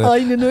olabilir. Evet.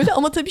 Aynen öyle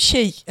ama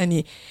tabii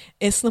hani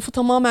esnafı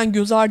tamamen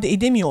göz ardı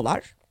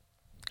edemiyorlar.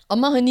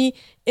 Ama hani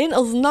en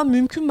azından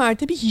mümkün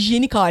mertebe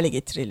hijyenik hale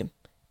getirelim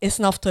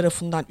esnaf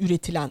tarafından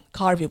üretilen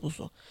kar ve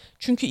buzu.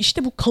 Çünkü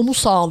işte bu kamu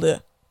sağlığı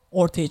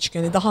ortaya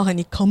çıkıyor. Yani daha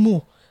hani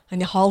kamu,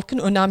 hani halkın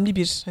önemli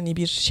bir hani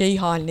bir şey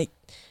haline,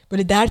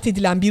 böyle dert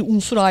edilen bir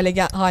unsur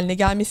haline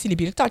gelmesiyle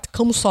birlikte artık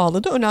kamu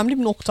sağlığı da önemli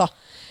bir nokta.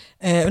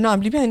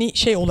 Önemli bir hani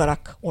şey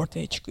olarak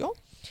ortaya çıkıyor.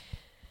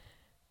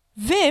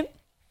 Ve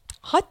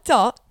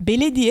hatta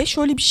belediye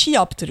şöyle bir şey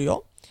yaptırıyor.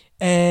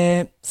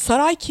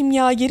 Saray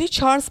kimyageri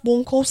Charles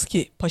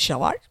Bonkowski Paşa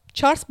var.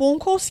 Charles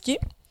Bonkowski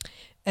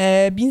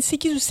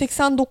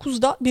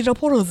 1889'da bir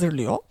rapor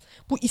hazırlıyor.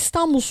 Bu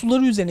İstanbul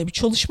suları üzerine bir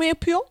çalışma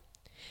yapıyor.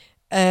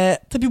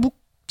 Tabii bu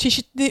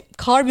çeşitli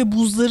kar ve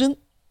buzların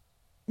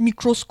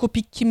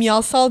mikroskopik,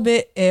 kimyasal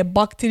ve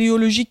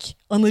bakteriyolojik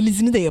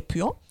analizini de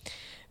yapıyor.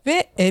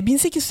 Ve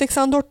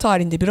 1884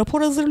 tarihinde bir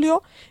rapor hazırlıyor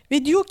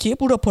ve diyor ki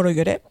bu rapora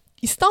göre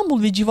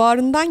İstanbul ve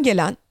civarından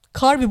gelen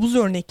kar ve buz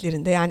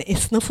örneklerinde, yani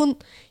esnafın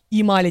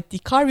imal ettiği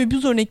kar ve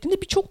buz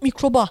örneklerinde birçok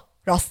mikroba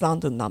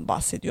rastlandığından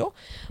bahsediyor.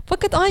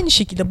 Fakat aynı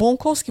şekilde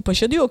Bonkowski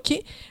Paşa diyor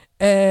ki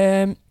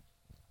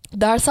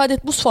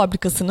Dersaadet Buz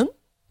Fabrikası'nın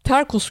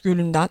Terkos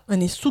Gölü'nden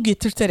hani su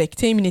getirterek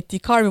temin ettiği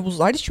kar ve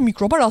buzlarda hiç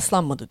mikroba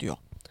rastlanmadı diyor.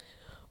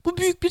 Bu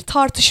büyük bir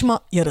tartışma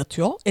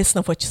yaratıyor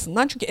esnaf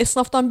açısından. Çünkü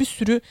esnaftan bir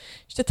sürü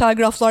işte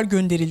telgraflar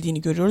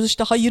gönderildiğini görüyoruz.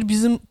 İşte hayır,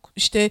 bizim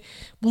işte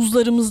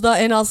buzlarımızda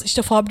en az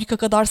işte fabrika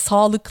kadar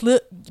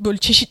sağlıklı, böyle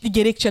çeşitli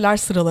gerekçeler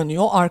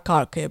sıralanıyor arka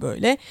arkaya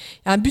böyle.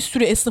 Yani bir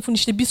sürü esnafın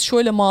işte biz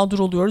şöyle mağdur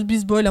oluyoruz,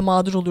 biz böyle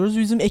mağdur oluyoruz,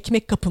 bizim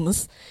ekmek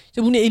kapımız,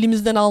 İşte bunu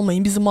elimizden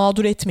almayın, bizi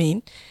mağdur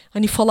etmeyin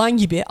hani falan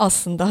gibi,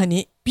 aslında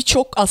hani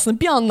birçok, aslında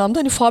bir anlamda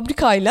hani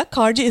fabrikayla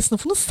karcı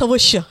esnafının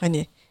savaşı,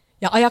 hani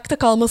ya ayakta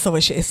kalma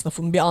savaşı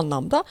esnafın bir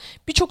anlamda,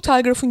 birçok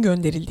telgrafın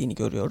gönderildiğini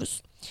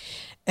görüyoruz.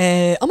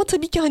 Ama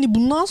tabii ki hani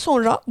bundan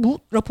sonra, bu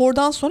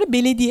rapordan sonra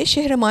belediye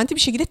şehre emaneti bir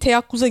şekilde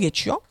teyakkuza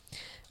geçiyor.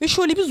 Ve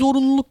şöyle bir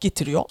zorunluluk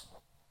getiriyor.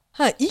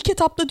 İlk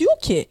etapta diyor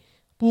ki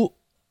bu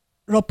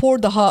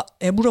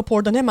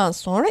rapordan hemen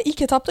sonra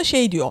ilk etapta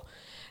şey diyor.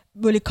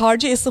 Böyle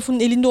karcı esnafının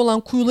elinde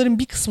olan kuyuların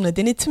bir kısmına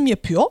denetim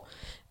yapıyor.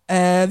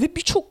 Ve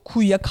birçok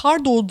kuyuya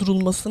kar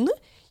doldurulmasını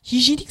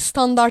hijyenik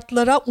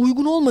standartlara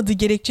uygun olmadığı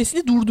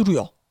gerekçesiyle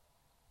durduruyor.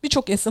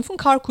 Birçok esnafın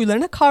kar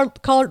kuyularına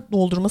kar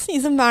doldurmasına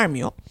izin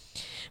vermiyor.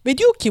 Ve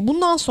diyor ki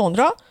bundan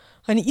sonra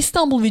hani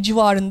İstanbul ve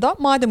civarında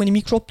madem hani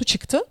mikroplu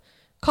çıktı,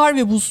 kar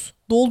ve buz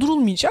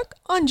doldurulmayacak,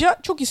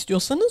 ancak çok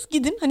istiyorsanız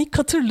gidin hani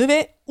Katırlı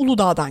ve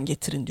Uludağ'dan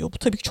getirin diyor. Bu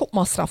tabii ki çok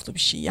masraflı bir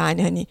şey.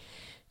 Yani hani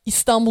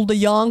İstanbul'da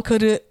yağan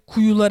karı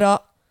kuyulara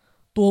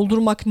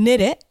doldurmak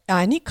nere?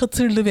 Yani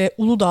Katırlı ve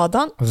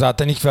Uludağ'dan.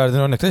 Zaten ilk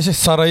verdiğin örnekte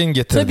sarayın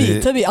getirdiği.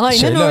 Tabii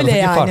aynen öyle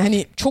yani. Fark.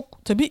 Hani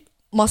çok tabii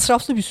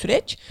masraflı bir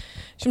süreç.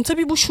 Şimdi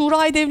tabii bu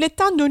Şurayı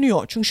Devlet'ten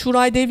dönüyor. Çünkü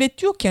Şurayı Devlet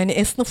diyor ki hani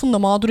esnafın da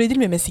mağdur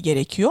edilmemesi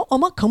gerekiyor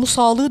ama kamu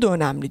sağlığı da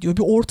önemli diyor.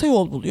 Bir orta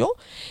yol buluyor.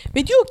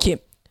 Ve diyor ki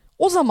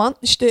o zaman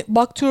işte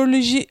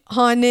bakteriyoloji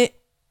hane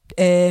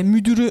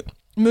müdürü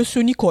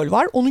Monsieur Nicole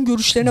var. Onun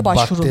görüşlerine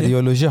başvuruluyor.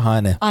 Bakteriyoloji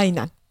hane.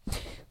 Aynen.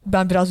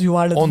 Ben biraz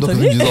yuvarladım 19.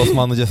 tabii. 19. yüzyıl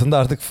Osmanlıcasında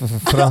artık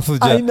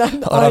Fransızca,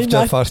 Arapça,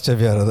 aynen. Farsça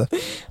bir arada.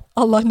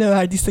 Allah ne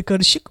verdiyse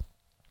karışık.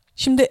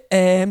 Şimdi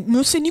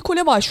Monsieur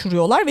Nicole'e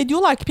başvuruyorlar ve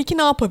diyorlar ki peki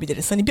ne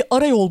yapabiliriz? Hani bir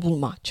ara yol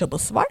bulma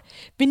çabası var.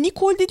 Ve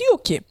Nicole de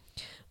diyor ki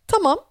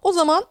tamam o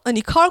zaman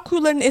hani kar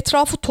kuyularının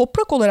etrafı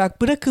toprak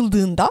olarak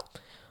bırakıldığında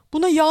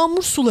buna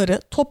yağmur suları,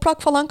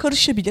 toprak falan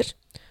karışabilir.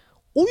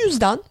 O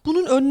yüzden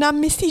bunun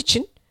önlenmesi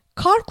için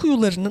kar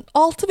kuyularının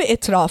altı ve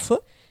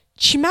etrafı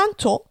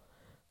çimento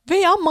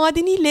veya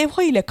madeni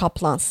levha ile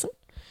kaplansın.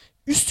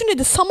 Üstüne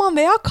de saman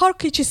veya kar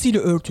keçesiyle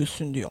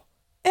örtülsün diyor.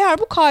 Eğer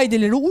bu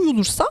kaidelere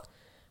uyulursa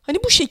hani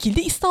bu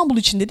şekilde İstanbul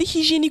içinde de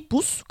hijyenik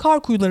buz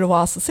kar kuyuları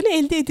vasıtasıyla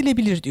elde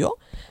edilebilir diyor.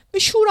 Ve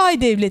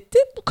Şurayı Devlet de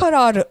bu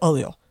kararı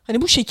alıyor.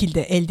 Hani bu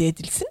şekilde elde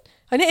edilsin.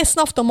 Hani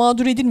esnaf da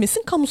mağdur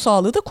edilmesin, kamu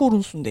sağlığı da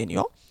korunsun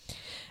deniyor.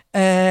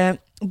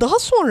 Daha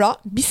sonra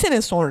bir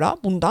sene sonra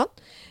bundan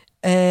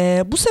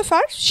bu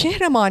sefer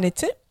şehir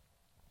emaneti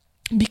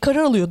bir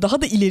karar alıyor.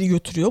 Daha da ileri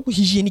götürüyor bu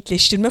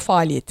hijyenikleştirme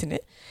faaliyetini.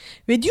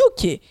 Ve diyor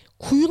ki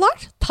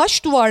kuyular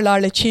taş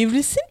duvarlarla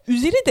çevrilsin.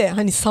 Üzeri de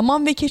hani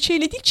saman ve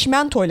keçeyle değil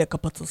çimentoyla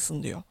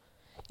kapatılsın diyor.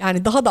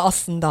 Yani daha da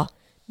aslında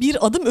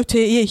bir adım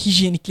öteye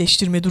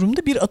hijyenikleştirme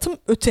durumunda bir adım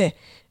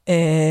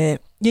öteye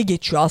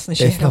geçiyor aslında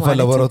şehir emaneti. Esnafa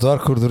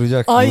laboratuvar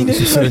kurduracak. Aynen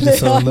öyle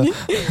yani.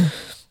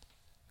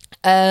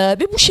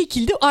 Ve bu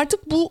şekilde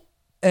artık bu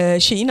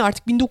şeyin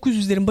artık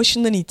 1900'lerin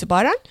başından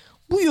itibaren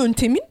bu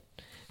yöntemin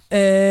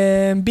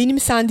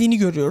benimsendiğini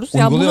görüyoruz.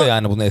 Uyguluyor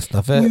yani bunu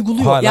esnafa.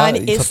 Uyguluyor. Hala yani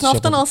esnaftan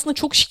yapalım. Aslında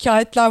çok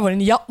şikayetler var.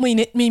 Hani yapmayın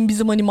etmeyin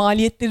bizim hani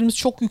maliyetlerimiz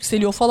çok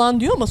yükseliyor falan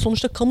diyor ama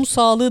sonuçta kamu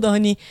sağlığı da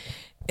hani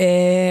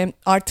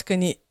artık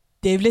hani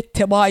devlet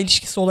tebaa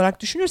ilişkisi olarak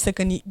düşünürsek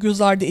hani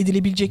göz ardı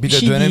edilebilecek bir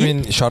şey değil. Bir de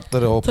dönemin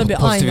şartları o tabii,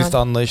 pozitivist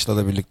anlayışla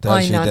da birlikte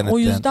her şeyi denetleyen. O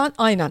yüzden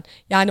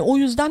yani o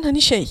yüzden hani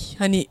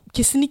hani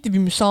kesinlikle bir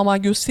müsamaha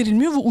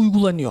gösterilmiyor ve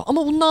uygulanıyor.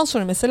 Ama bundan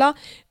sonra mesela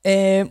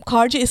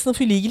karcı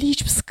esnafı ile ilgili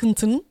hiçbir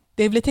sıkıntının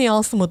devlete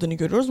yansımadığını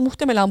görüyoruz.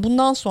 Muhtemelen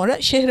bundan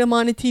sonra şehir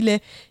emanetiyle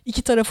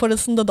iki taraf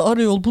arasında da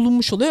arayol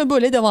bulunmuş oluyor ve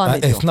böyle devam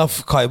ediyor.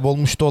 Esnaf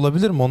kaybolmuş da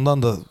olabilir mi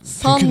ondan da?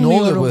 Çünkü ne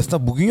oluyor bu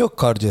esnaf? Bugün yok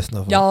karcı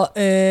esnafı. Ya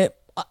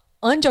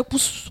ancak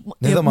buz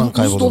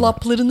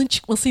dolaplarının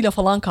çıkmasıyla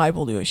falan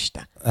kayboluyor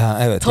işte. Ha,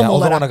 evet. Yani o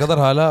zamana kadar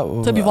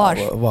hala tabii var.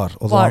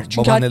 O zaman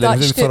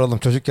babaannelerimize işte, bir soralım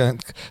çocukken.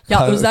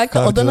 Ya özellikle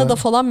Adana'da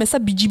falan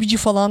mesela bici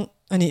falan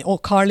hani o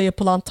karla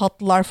yapılan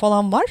tatlılar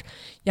falan var.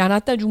 Yani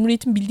hatta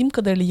Cumhuriyet'in bildiğim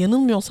kadarıyla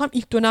yanılmıyorsam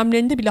ilk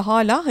dönemlerinde bile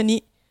hala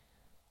hani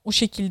o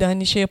şekilde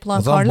hani şey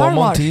yapılan karlar var. O zaman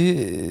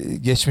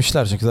Bomonti'yi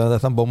geçmişler çünkü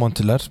zaten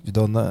Bomontiler bir de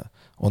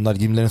onlar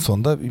 20'lerin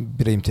sonunda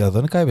bire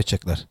imtiyazlarını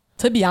kaybedecekler.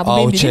 Tabii ya bu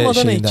benim dediğim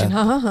Adana için.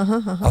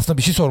 Aslında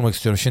bir şey sormak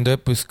istiyorum. Şimdi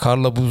hep biz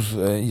karla buz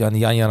yani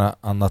yan yana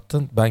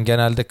anlattın. Ben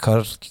genelde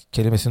kar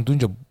kelimesini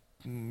duyunca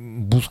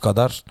buz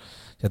kadar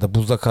ya da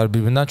buzla kar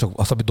birbirinden çok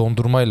aslında bir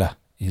dondurmayla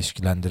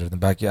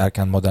ilişkilendirirdim. Belki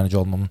erken modernci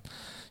olmamın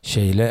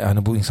şeyle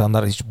hani bu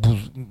insanlar hiç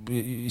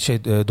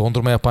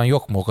dondurma yapan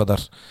yok mu o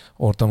kadar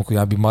ortamı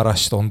yani bir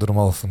Maraş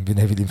dondurma olsun bir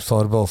ne bileyim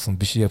sorbe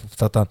olsun bir şey yapıp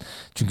satan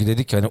çünkü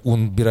dedik hani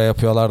un bira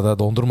yapıyorlar da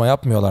dondurma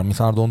yapmıyorlar mı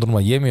insanlar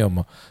dondurma yemiyor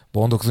mu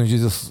bu 19.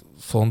 yüzyıl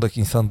sonundaki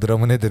insan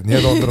dramı nedir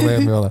niye dondurma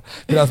yemiyorlar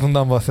biraz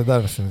bundan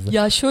bahseder misiniz?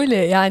 Ya şöyle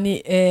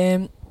yani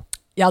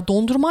ya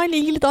dondurma ile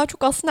ilgili daha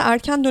çok aslında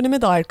erken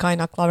döneme dair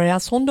kaynaklar var. Yani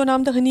son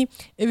dönemde hani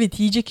evet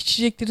yiyecek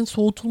içeceklerin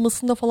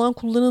soğutulmasında falan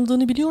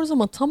kullanıldığını biliyoruz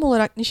ama tam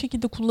olarak ne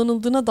şekilde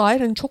kullanıldığına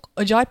dair hani çok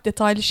acayip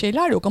detaylı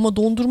şeyler yok. Ama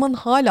dondurmanın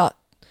hala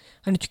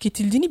hani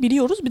tüketildiğini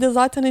biliyoruz. Bir de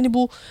zaten hani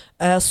bu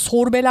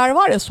sorbeler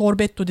var ya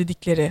sorbetto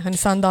dedikleri hani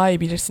sen daha iyi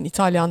bilirsin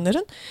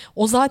İtalyanların.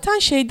 O zaten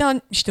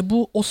şeyden işte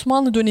bu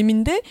Osmanlı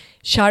döneminde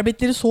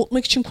şerbetleri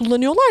soğutmak için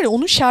kullanıyorlar ya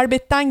onun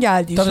şerbetten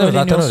geldiği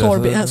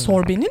söyleniyor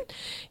sorbenin.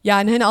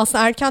 Yani hani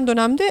aslında erken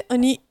dönemde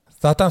hani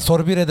zaten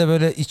sorbire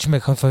böyle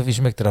içmek hafif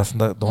içmektir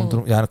aslında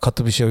dondurma yani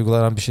katı bir şey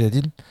uygulanan bir şey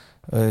değil.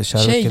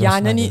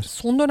 Yani hani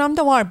son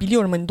dönemde var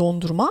biliyorum hani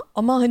dondurma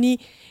ama hani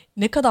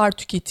ne kadar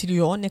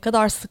tüketiliyor, ne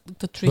kadar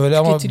sıklıkta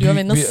tüketiliyor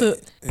ve nasıl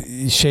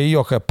bir şey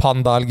yok ya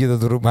panda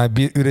algide durum yani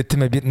bir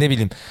üretime bir ne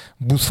bileyim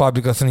buz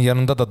fabrikasının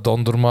yanında da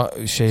dondurma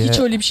şeyine hiç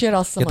öyle bir şey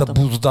rastlamadım. Ya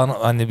da buzdan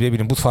hani ne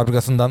bileyim buz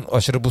fabrikasından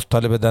aşırı buz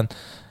talep eden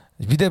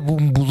bir de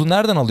bu buzu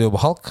nereden alıyor bu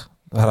halk?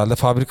 Herhalde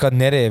fabrika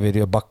nereye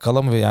veriyor?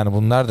 Bakkala mı yani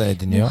bunu nereden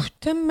ediniyor?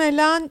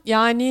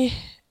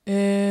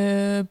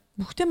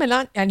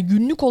 Muhtemelen yani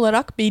günlük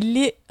olarak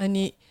belli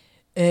hani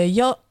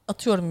ya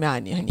atıyorum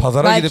yani. Hani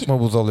pazara belki gidip mi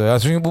buz alıyor?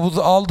 Yani çünkü bu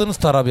buzu aldığınız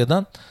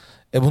Tarabya'dan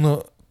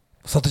bunu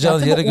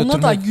satacağınız yere götürmek.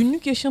 Ona da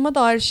günlük yaşama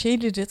dair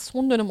şeyleri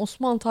son dönem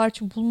Osmanlı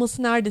tarihçi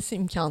bulması neredeyse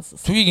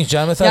imkansız. Çok ilginç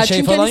yani mesela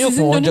şey falan yok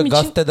mu? Onca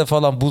gazetede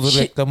falan buz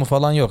reklamı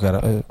falan yok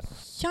herhalde.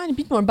 Yani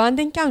bilmiyorum ben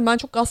denk gelmedim. Ben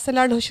çok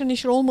gazetelerle haşır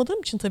neşir olmadığım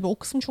için tabii o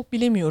kısmı çok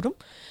bilemiyorum.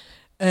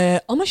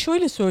 Ama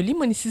şöyle söyleyeyim,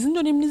 hani sizin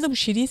döneminizde bu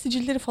şeriye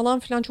sicilleri falan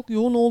filan çok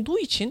yoğun olduğu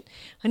için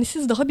hani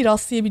siz daha bir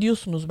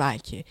rastlayabiliyorsunuz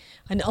belki.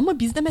 Hani ama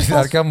bizde mesela...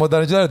 Erken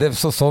modernciler de hep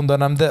son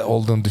dönemde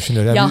olduğunu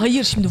düşünüyor. Yani ya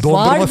hayır, şimdi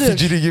dondurma vardır.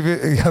 sicili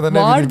gibi ya da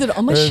ne vardır bileyim,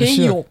 ama şey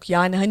yok.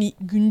 Yani hani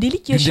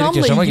gündelik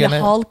yaşamla ilgili gene...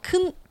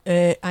 halkın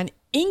hani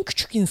en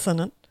küçük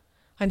insanın,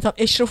 hani tam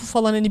eşrafı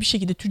falan, hani bir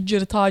şekilde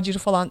tüccarı, taciri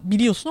falan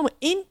biliyorsun ama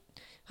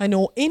hani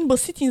o en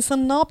basit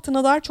insanın ne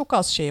yaptığına dair çok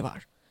az şey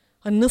var.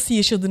 Hani nasıl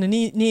yaşadığını, ne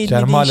yediğine,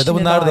 yani mahallede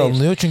bu nerede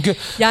alınıyor? Çünkü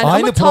yani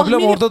aynı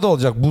problem orada da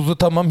olacak. Buzu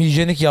tamam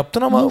hijyenik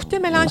yaptın ama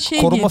muhtemelen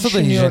şey koruması diye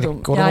düşünüyorum. da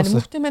hijyenik. Koruması. Yani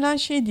muhtemelen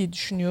şey diye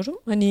düşünüyorum.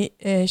 Hani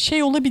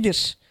şey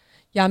olabilir.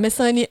 Yani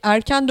mesela hani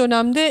erken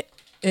dönemde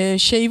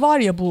şey var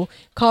ya, bu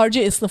karcı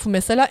esnafı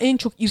mesela en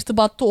çok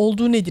irtibatta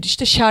olduğu nedir?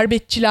 İşte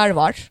şerbetçiler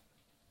var.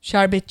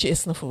 Şerbetçi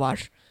esnafı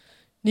var.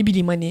 Ne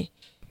bileyim hani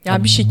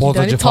yani bir şekilde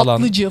hani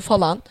tatlıcı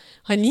falan.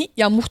 Hani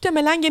ya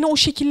muhtemelen gene o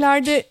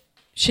şekillerde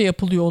şey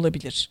yapılıyor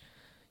olabilir.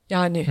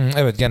 Yani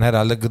evet, gene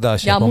herhalde gıda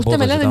şey yapan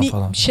muhtemelen hani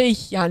falan. şey,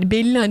 yani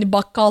belli hani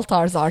bakkal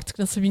tarzı, artık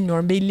nasıl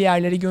bilmiyorum, belli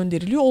yerlere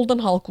gönderiliyor. Oradan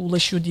halka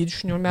ulaşıyor diye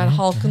düşünüyorum. Yani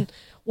halkın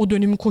o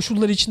dönemin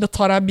koşulları içinde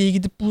Tarabya'ya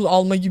gidip buz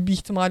alma gibi bir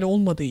ihtimali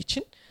olmadığı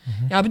için.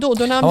 Ya bir de o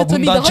dönemde ama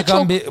tabii daha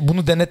çok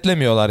bunu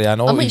denetlemiyorlar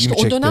yani. O ama işte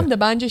çekti. o dönemde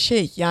bence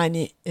şey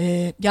yani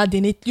ya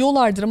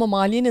denetliyorlardır ama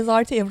maliye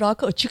nezareti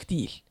evrakı açık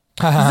değil.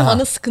 Bizim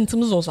ana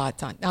sıkıntımız o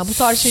zaten. Yani bu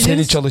tarz şeylerin,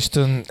 senin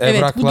çalıştığın evrakların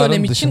evet, bu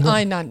dönem için dışında.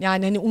 aynen.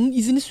 Yani hani onun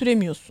izini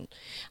süremiyorsun.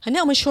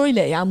 Hani ama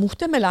şöyle, yani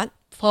muhtemelen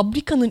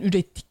fabrikanın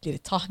ürettikleri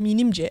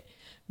tahminimce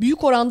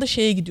büyük oranda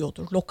şeye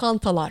gidiyordur.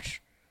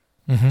 Lokantalar,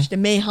 işte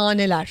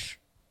meyhaneler,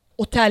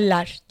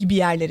 oteller gibi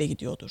yerlere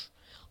gidiyordur.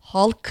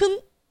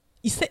 Halkın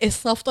ise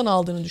esnaftan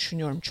aldığını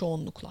düşünüyorum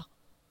çoğunlukla.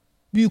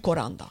 Büyük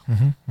oranda.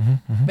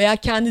 Veya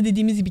kendi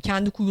dediğimiz gibi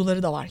kendi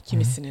kuyuları da var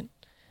kimisinin.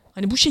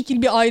 Hani bu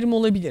şekil bir ayrım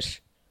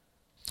olabilir.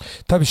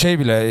 Tabii şey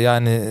bile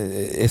yani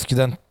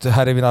eskiden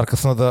her evin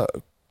arkasına da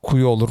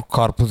kuyu olur.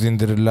 Karpuz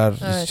indirirler,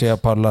 evet, şey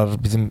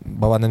yaparlar. Bizim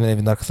babaannemin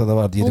evinin arkasında da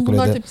vardı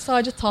Yedikule'de. Bunlar tabii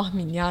sadece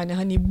tahmin, yani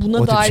hani buna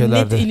o dair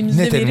net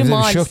elimizde veri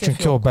maalesef bir şey yok.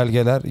 Çünkü o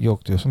belgeler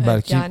yok diyorsun. Evet,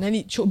 belki yani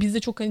hani bizde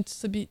çok hani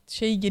bir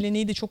şey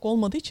geleneği de çok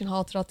olmadığı için,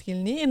 hatırat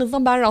geleneği, en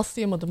azından ben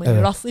rastlayamadım. Hani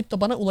evet. Rastlayıp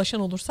da bana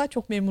ulaşan olursa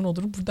çok memnun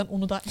olurum. Buradan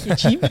onu da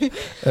geçeyim.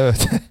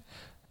 evet.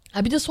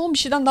 Bir de son bir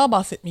şeyden daha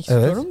bahsetmek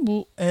istiyorum.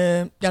 Bu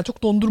yani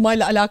çok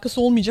dondurmayla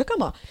alakası olmayacak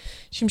ama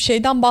şimdi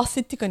şeyden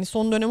bahsettik, hani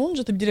son dönem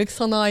olunca tabii direkt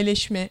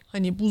sanayileşme,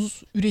 hani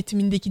buz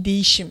üretimindeki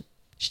değişim,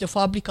 işte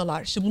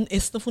fabrikalar, işte bunun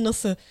esnafı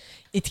nasıl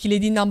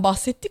etkilediğinden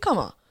bahsettik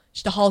ama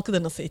işte halkı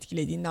da nasıl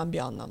etkilediğinden bir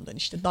anlamdan,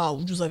 işte daha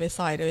ucuza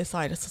vesaire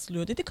vesaire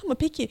satılıyor dedik ama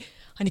peki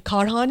hani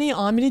Karhane-i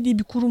Amire diye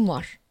bir kurum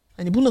var.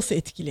 Hani bu nasıl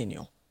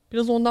etkileniyor?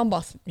 Biraz ondan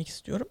bahsetmek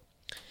istiyorum.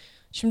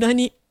 Şimdi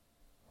hani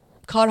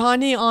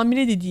Karhane-i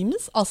Amire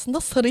dediğimiz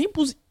aslında sarayın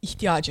buz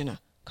ihtiyacını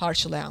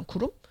karşılayan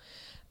kurum.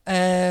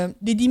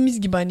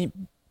 Dediğimiz gibi hani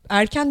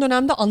erken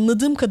dönemde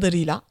anladığım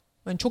kadarıyla,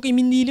 ben çok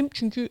emin değilim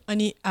çünkü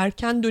hani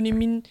erken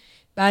dönemin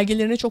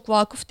belgelerine çok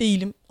vakıf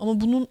değilim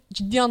ama bunun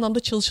ciddi anlamda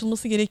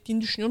çalışılması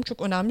gerektiğini düşünüyorum.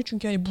 Çok önemli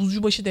çünkü hani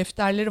buzcubaşı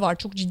defterleri var.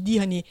 Çok ciddi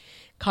hani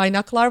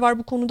kaynaklar var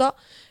bu konuda.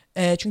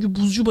 Çünkü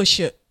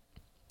buzcubaşı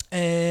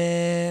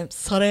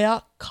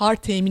saraya kar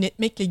temin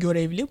etmekle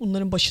görevli.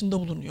 Bunların başında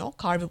bulunuyor.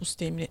 Kar ve buz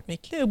temin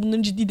etmekle.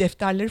 Bunların ciddi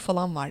defterleri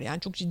falan var. Yani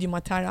çok ciddi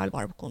materyal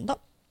var bu konuda.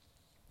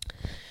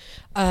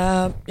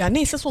 Yani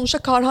neyse, sonuçta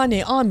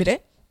Karhane-i Amire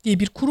diye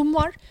bir kurum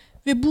var.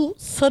 Ve bu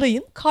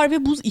sarayın kar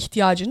ve buz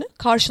ihtiyacını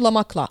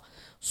karşılamakla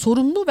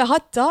sorumlu ve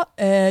hatta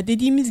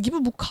dediğimiz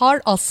gibi bu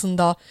kar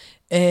aslında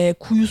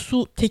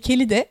kuyusu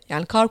tekeli de,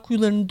 yani kar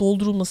kuyularının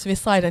doldurulması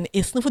vesaire, hani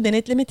esnafı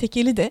denetleme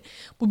tekeli de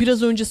bu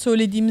biraz önce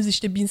söylediğimiz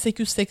işte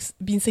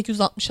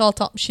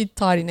 1866-67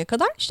 tarihine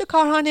kadar işte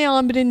Karhane-i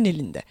Amire'nin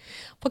elinde.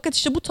 Fakat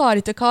işte bu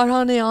tarihte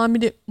Karhane-i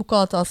Amire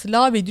mukatası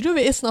lağvediliyor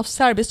ve esnaf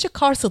serbestçe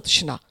kar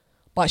satışına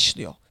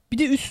başlıyor. Bir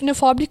de üstüne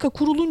fabrika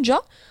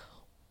kurulunca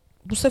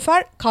bu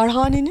sefer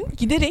Karhane'nin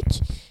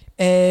giderek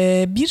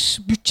bir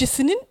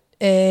bütçesinin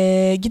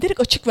giderek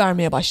açık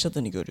vermeye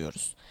başladığını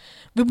görüyoruz.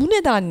 Ve bu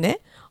nedenle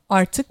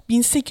artık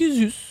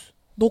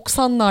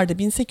 1890'larda,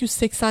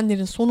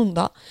 1880'lerin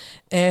sonunda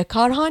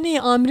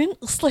Karhane-i Amire'nin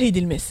ıslah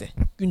edilmesi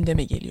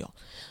gündeme geliyor.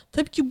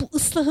 Tabii ki bu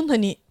ıslahın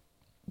hani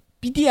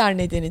bir diğer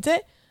nedeni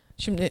de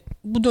şimdi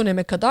bu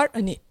döneme kadar,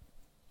 hani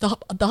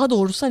daha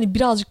doğrusu hani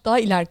birazcık daha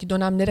ileriki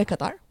dönemlere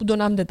kadar, bu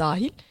dönemde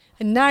dahil,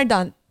 hani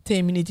nereden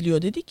temin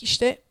ediliyor dedik?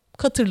 İşte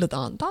Katırlı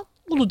Dağı'ndan,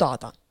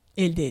 Uludağ'dan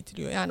elde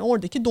ediliyor. Yani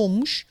oradaki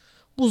donmuş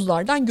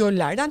buzlardan,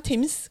 göllerden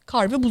temiz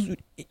kar ve buz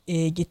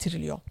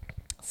getiriliyor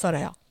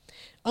saraya.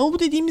 Ama bu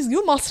dediğimiz gibi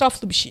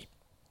masraflı bir şey.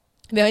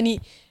 Ve hani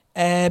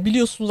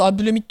biliyorsunuz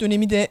Abdülhamit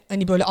dönemi de,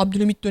 hani böyle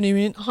Abdülhamit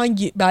döneminin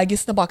hangi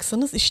belgesine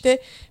baksanız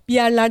işte bir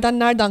yerlerden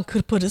nereden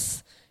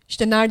kırparız,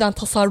 işte nereden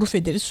tasarruf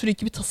ederiz,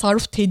 sürekli bir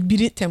tasarruf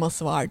tedbiri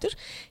teması vardır.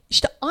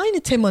 İşte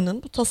aynı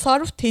temanın, bu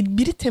tasarruf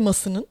tedbiri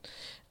temasının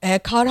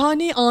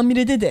Karhane-i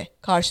Amire'de de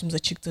karşımıza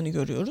çıktığını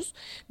görüyoruz.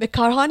 Ve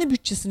Karhane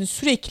bütçesinin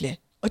sürekli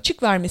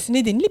açık vermesi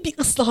nedeniyle bir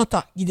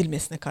ıslahata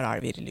gidilmesine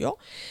karar veriliyor.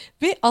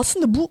 Ve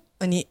aslında bu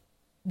hani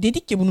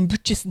dedik ya bunun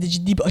bütçesinde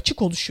ciddi bir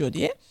açık oluşuyor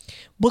diye.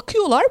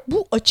 Bakıyorlar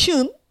bu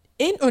açığın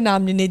en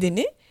önemli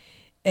nedeni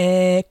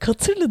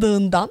Katırlı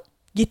Dağı'ndan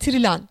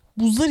getirilen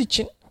buzlar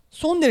için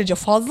son derece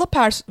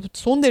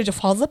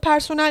fazla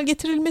personel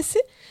getirilmesi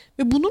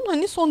ve bunun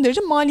hani son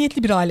derece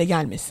maliyetli bir hale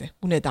gelmesi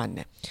bu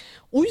nedenle.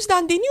 O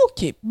yüzden deniyor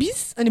ki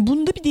biz hani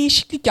bunda bir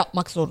değişiklik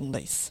yapmak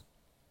zorundayız.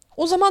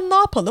 O zaman ne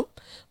yapalım?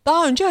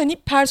 Daha önce hani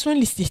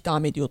personel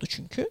istihdam ediyordu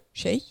çünkü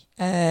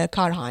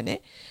Karhane.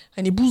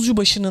 Hani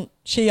Buzcubaşı'nın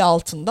şeyi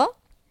altında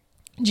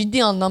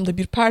ciddi anlamda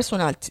bir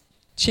personel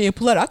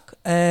yapılarak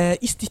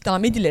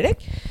istihdam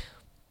edilerek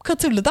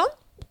Katırlı'dan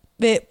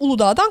ve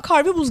Uludağ'dan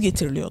kar ve buz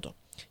getiriliyordu.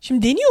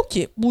 Şimdi deniyor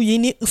ki bu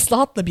yeni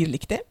ıslahatla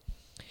birlikte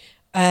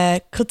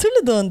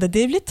Katırlı Dağı'nda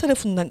devlet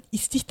tarafından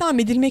istihdam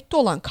edilmekte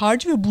olan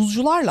karcı ve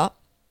buzcularla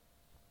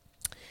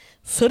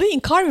sarayın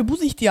kar ve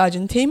buz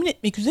ihtiyacını temin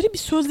etmek üzere bir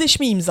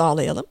sözleşme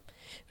imzalayalım.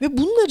 Ve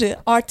bunları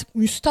artık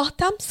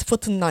müstahdem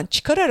sıfatından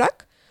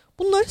çıkararak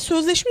bunları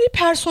sözleşmeli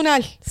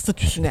personel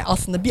statüsüne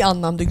aslında bir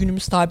anlamda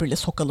günümüz tabirle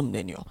sokalım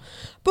deniyor.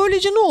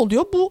 Böylece ne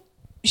oluyor? Bu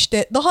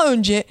işte daha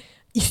önce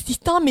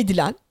istihdam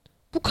edilen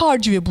bu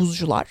karcı ve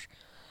buzcular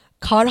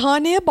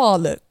Karhane'ye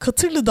bağlı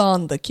Katırlı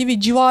Dağı'ndaki ve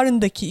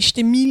civarındaki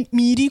işte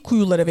miri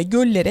kuyulara ve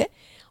göllere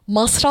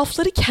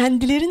masrafları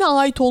kendilerine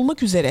ait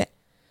olmak üzere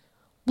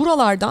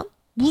buralardan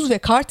buz ve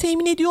kar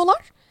temin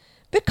ediyorlar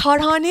ve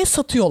Karhane'ye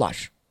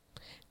satıyorlar.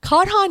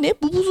 Karhane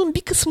bu buzun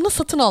bir kısmını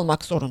satın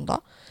almak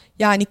zorunda.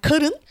 Yani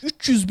karın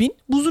 300 bin,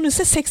 buzun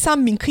ise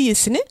 80 bin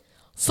kıyesini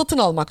satın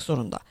almak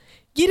zorunda.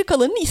 Geri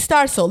kalanını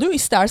isterse alıyor,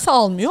 isterse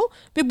almıyor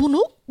ve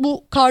bunu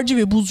bu karcı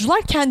ve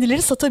buzcular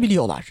kendileri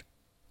satabiliyorlar.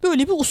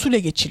 Böyle bir usule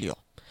geçiliyor.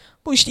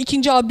 Bu işte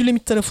 2.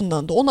 Abdülhamit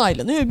tarafından da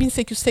onaylanıyor ve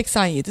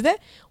 1887'de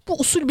bu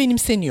usul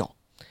benimseniyor.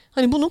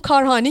 Hani bunun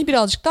Karhane'yi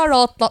birazcık daha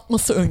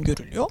rahatlatması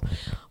öngörülüyor.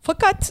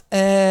 Fakat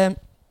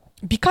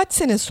birkaç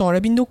sene sonra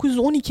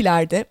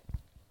 1912'lerde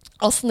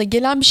aslında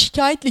gelen bir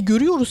şikayetle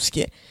görüyoruz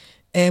ki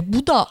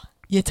bu da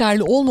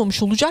yeterli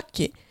olmamış olacak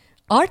ki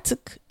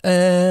artık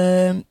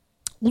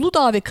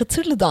Uludağ ve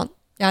Katırlı'dan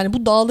yani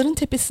bu dağların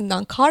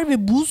tepesinden kar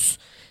ve buz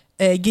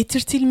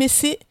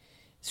getirtilmesi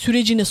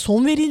sürecine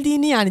son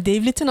verildiğini yani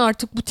devletin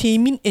artık bu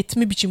temin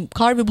etme biçim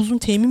kar ve buzun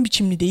temin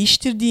biçimini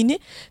değiştirdiğini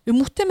ve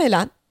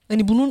muhtemelen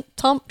hani bunun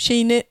tam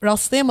şeyine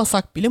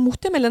rastlayamasak bile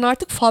muhtemelen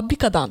artık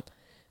fabrikadan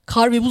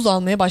kar ve buz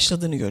almaya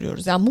başladığını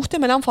görüyoruz. Yani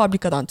muhtemelen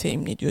fabrikadan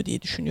temin ediyor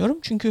diye düşünüyorum.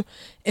 Çünkü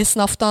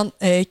esnaftan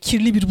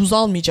kirli bir buz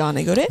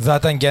almayacağına göre.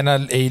 Zaten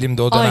genel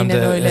eğilimde o dönemde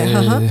aynen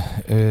öyle.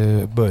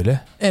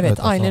 Böyle. Evet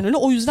aynen öyle.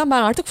 O yüzden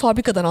ben artık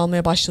fabrikadan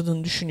almaya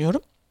başladığını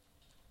düşünüyorum.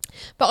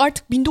 Ve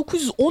artık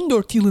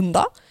 1914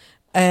 yılında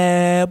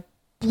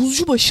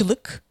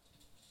buzcubaşılık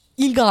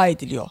ilga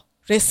ediliyor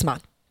resmen.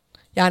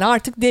 Yani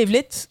artık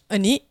devlet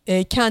hani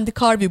kendi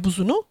kar ve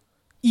buzunu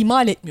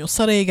imal etmiyor.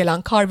 Saraya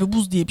gelen kar ve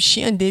buz diye bir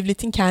şey. Yani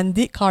devletin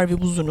kendi kar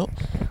ve buzunu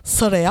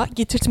saraya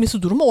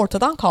getirtmesi durumu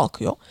ortadan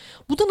kalkıyor.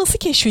 Bu da nasıl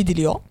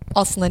keşfediliyor?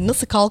 Aslında hani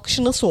nasıl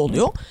kalkışı nasıl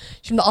oluyor?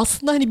 Şimdi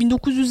aslında hani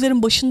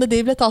 1900'lerin başında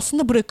devlet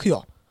aslında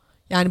bırakıyor.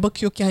 Yani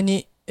bakıyor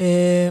ki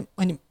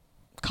hani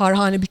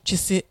Karhane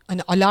bütçesi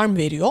hani alarm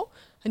veriyor.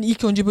 Hani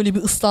ilk önce böyle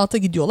bir ıslahata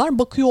gidiyorlar.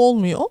 Bakıyor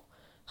olmuyor.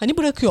 Hani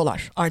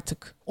bırakıyorlar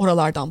artık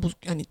oralardan buz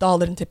hani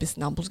dağların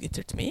tepesinden buz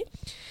getirtmeyi.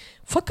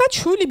 Fakat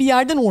şöyle bir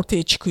yerden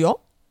ortaya çıkıyor.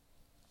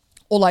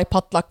 Olay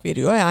patlak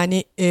veriyor.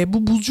 Yani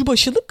bu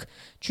buzcubaşılık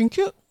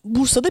çünkü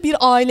Bursa'da bir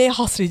aileye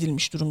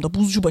hasredilmiş durumda.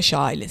 Buzcubaşı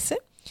ailesi.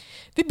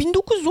 Ve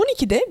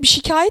 1912'de bir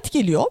şikayet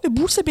geliyor ve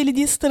Bursa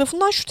Belediyesi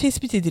tarafından şu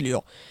tespit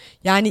ediliyor.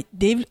 Yani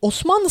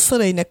Osmanlı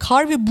Sarayı'na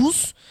kar ve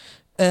buz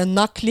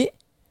nakli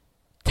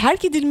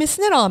terk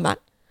edilmesine rağmen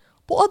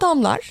bu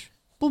adamlar,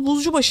 bu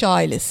Buzcubaşı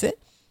ailesi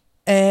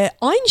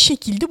aynı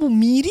şekilde bu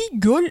miri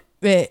göl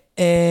ve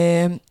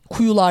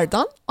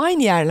kuyulardan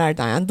aynı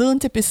yerlerden yani dağın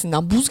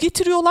tepesinden buz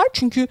getiriyorlar.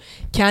 Çünkü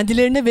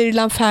kendilerine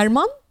verilen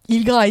ferman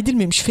ilga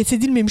edilmemiş,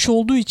 feshedilmemiş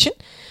olduğu için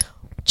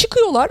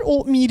çıkıyorlar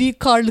o miri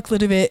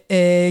karlıkları ve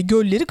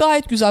gölleri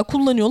gayet güzel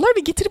kullanıyorlar ve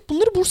getirip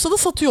bunları Bursa'da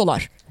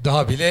satıyorlar.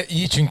 Daha bile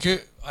iyi çünkü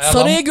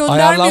saraya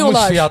göndermiyorlar.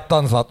 Ayarlanmış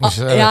fiyattan satmış.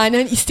 Evet. Yani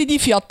hani istediği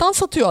fiyattan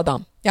satıyor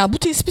adam. Yani bu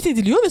tespit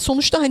ediliyor ve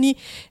sonuçta hani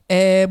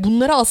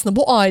bunlara aslında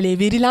bu aileye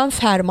verilen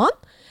ferman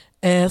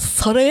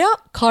saraya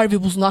kar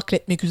ve buz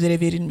nakletmek üzere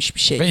verilmiş bir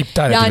şey. Ve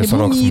iptal yani bu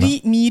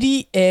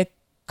miri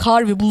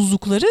kar ve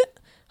buzlukları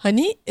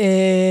hani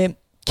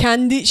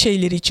kendi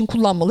şeyleri için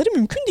kullanmaları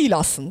mümkün değil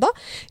aslında.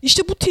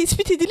 İşte bu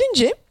tespit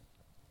edilince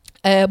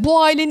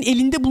bu ailenin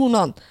elinde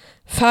bulunan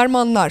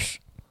fermanlar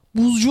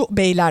Buzcu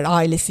Beyler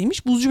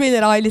ailesiymiş. Buzcu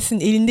Beyler ailesinin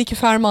elindeki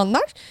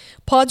fermanlar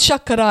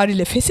padişah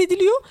kararıyla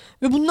feshediliyor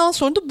ve bundan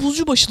sonra da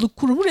Buzcubaşılık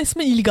Kurumu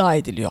resmen ilga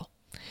ediliyor.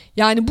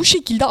 Yani bu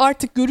şekilde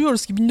artık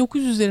görüyoruz ki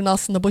 1900'lerin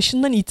aslında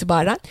başından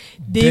itibaren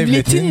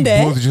devletin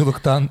de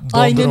buzculuktan,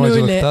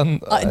 dondurmacılıktan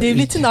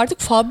devletin de artık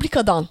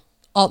fabrikadan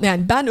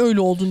yani ben öyle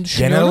olduğunu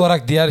düşünüyorum. Genel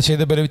olarak diğer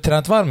şeyde böyle bir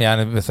trend var mı?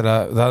 Yani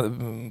mesela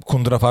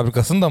kundura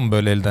fabrikasını da mı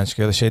böyle elden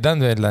çıkıyor ya da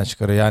şeyden de elden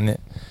çıkarıyor yani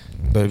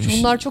böyle bir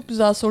Bunlar çok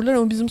güzel sorular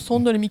ama bizim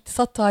son dönem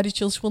iktisat tarihi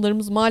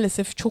çalışmalarımız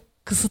maalesef çok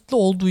kısıtlı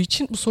olduğu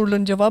için bu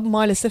soruların cevabı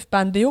maalesef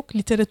bende yok.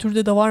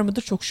 Literatürde de var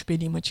mıdır çok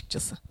şüpheliyim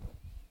açıkçası.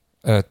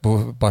 Evet,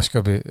 bu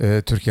başka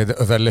bir Türkiye'de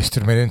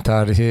özelleştirmenin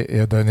tarihi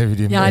ya da ne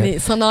bileyim. Yani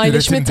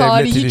sanayileşme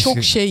tarihi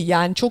çok şey,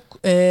 yani çok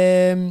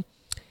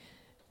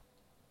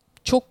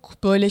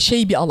çok böyle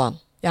şey bir alan.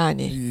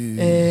 Yani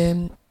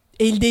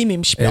el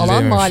değmemiş bir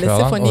alan maalesef.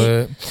 Alan.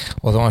 Hani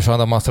o zaman şu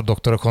anda master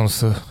doktora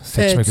konusu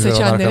seçmek üzere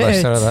olan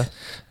arkadaşlara da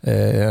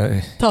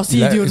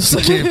tavsiye ediyoruz.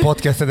 Ki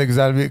podcast'te de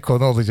güzel bir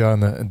konu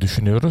olacağını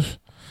düşünüyoruz.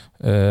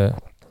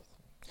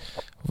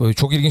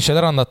 Çok ilginç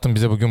şeyler anlattın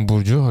bize bugün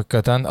Burcu.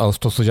 Hakikaten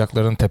Ağustos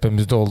sıcaklarının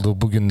tepemizde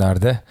olduğu bu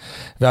günlerde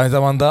ve aynı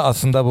zamanda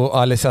aslında bu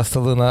ALS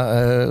hastalığına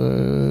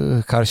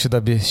karşı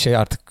da bir şey,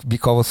 artık bir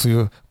kova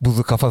suyu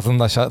buzu kafasının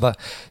aşağıda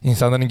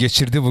insanların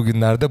geçirdiği bu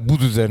günlerde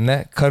buz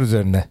üzerine, kar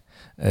üzerine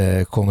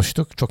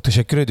konuştuk. Çok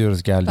teşekkür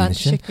ediyoruz geldiğin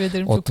için. Ben teşekkür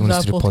ederim. Çok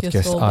güzel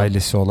podcast oldu.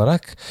 Ailesi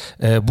olarak.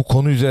 Bu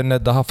konu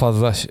üzerine daha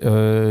fazla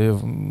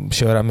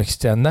şey öğrenmek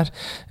isteyenler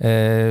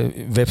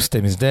web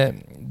sitemizde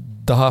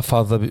daha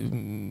fazla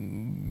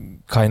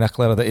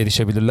kaynaklara da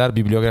erişebilirler.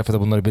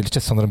 Bibliografyada bunları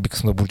belirteceğiz. Sanırım bir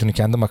kısmında Burcu'nun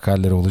kendi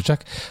makaleleri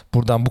olacak.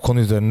 Buradan bu konu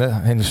üzerine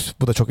henüz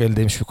bu da çok el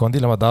değmiş bir konu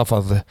değil ama daha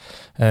fazla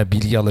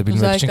bilgi alabilmek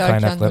özellikle için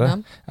kaynaklara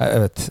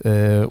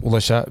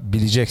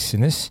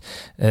ulaşabileceksiniz.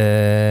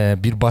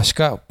 Bir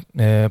başka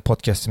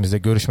podcastimizde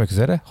görüşmek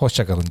üzere.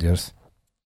 Hoşça kalın diyoruz.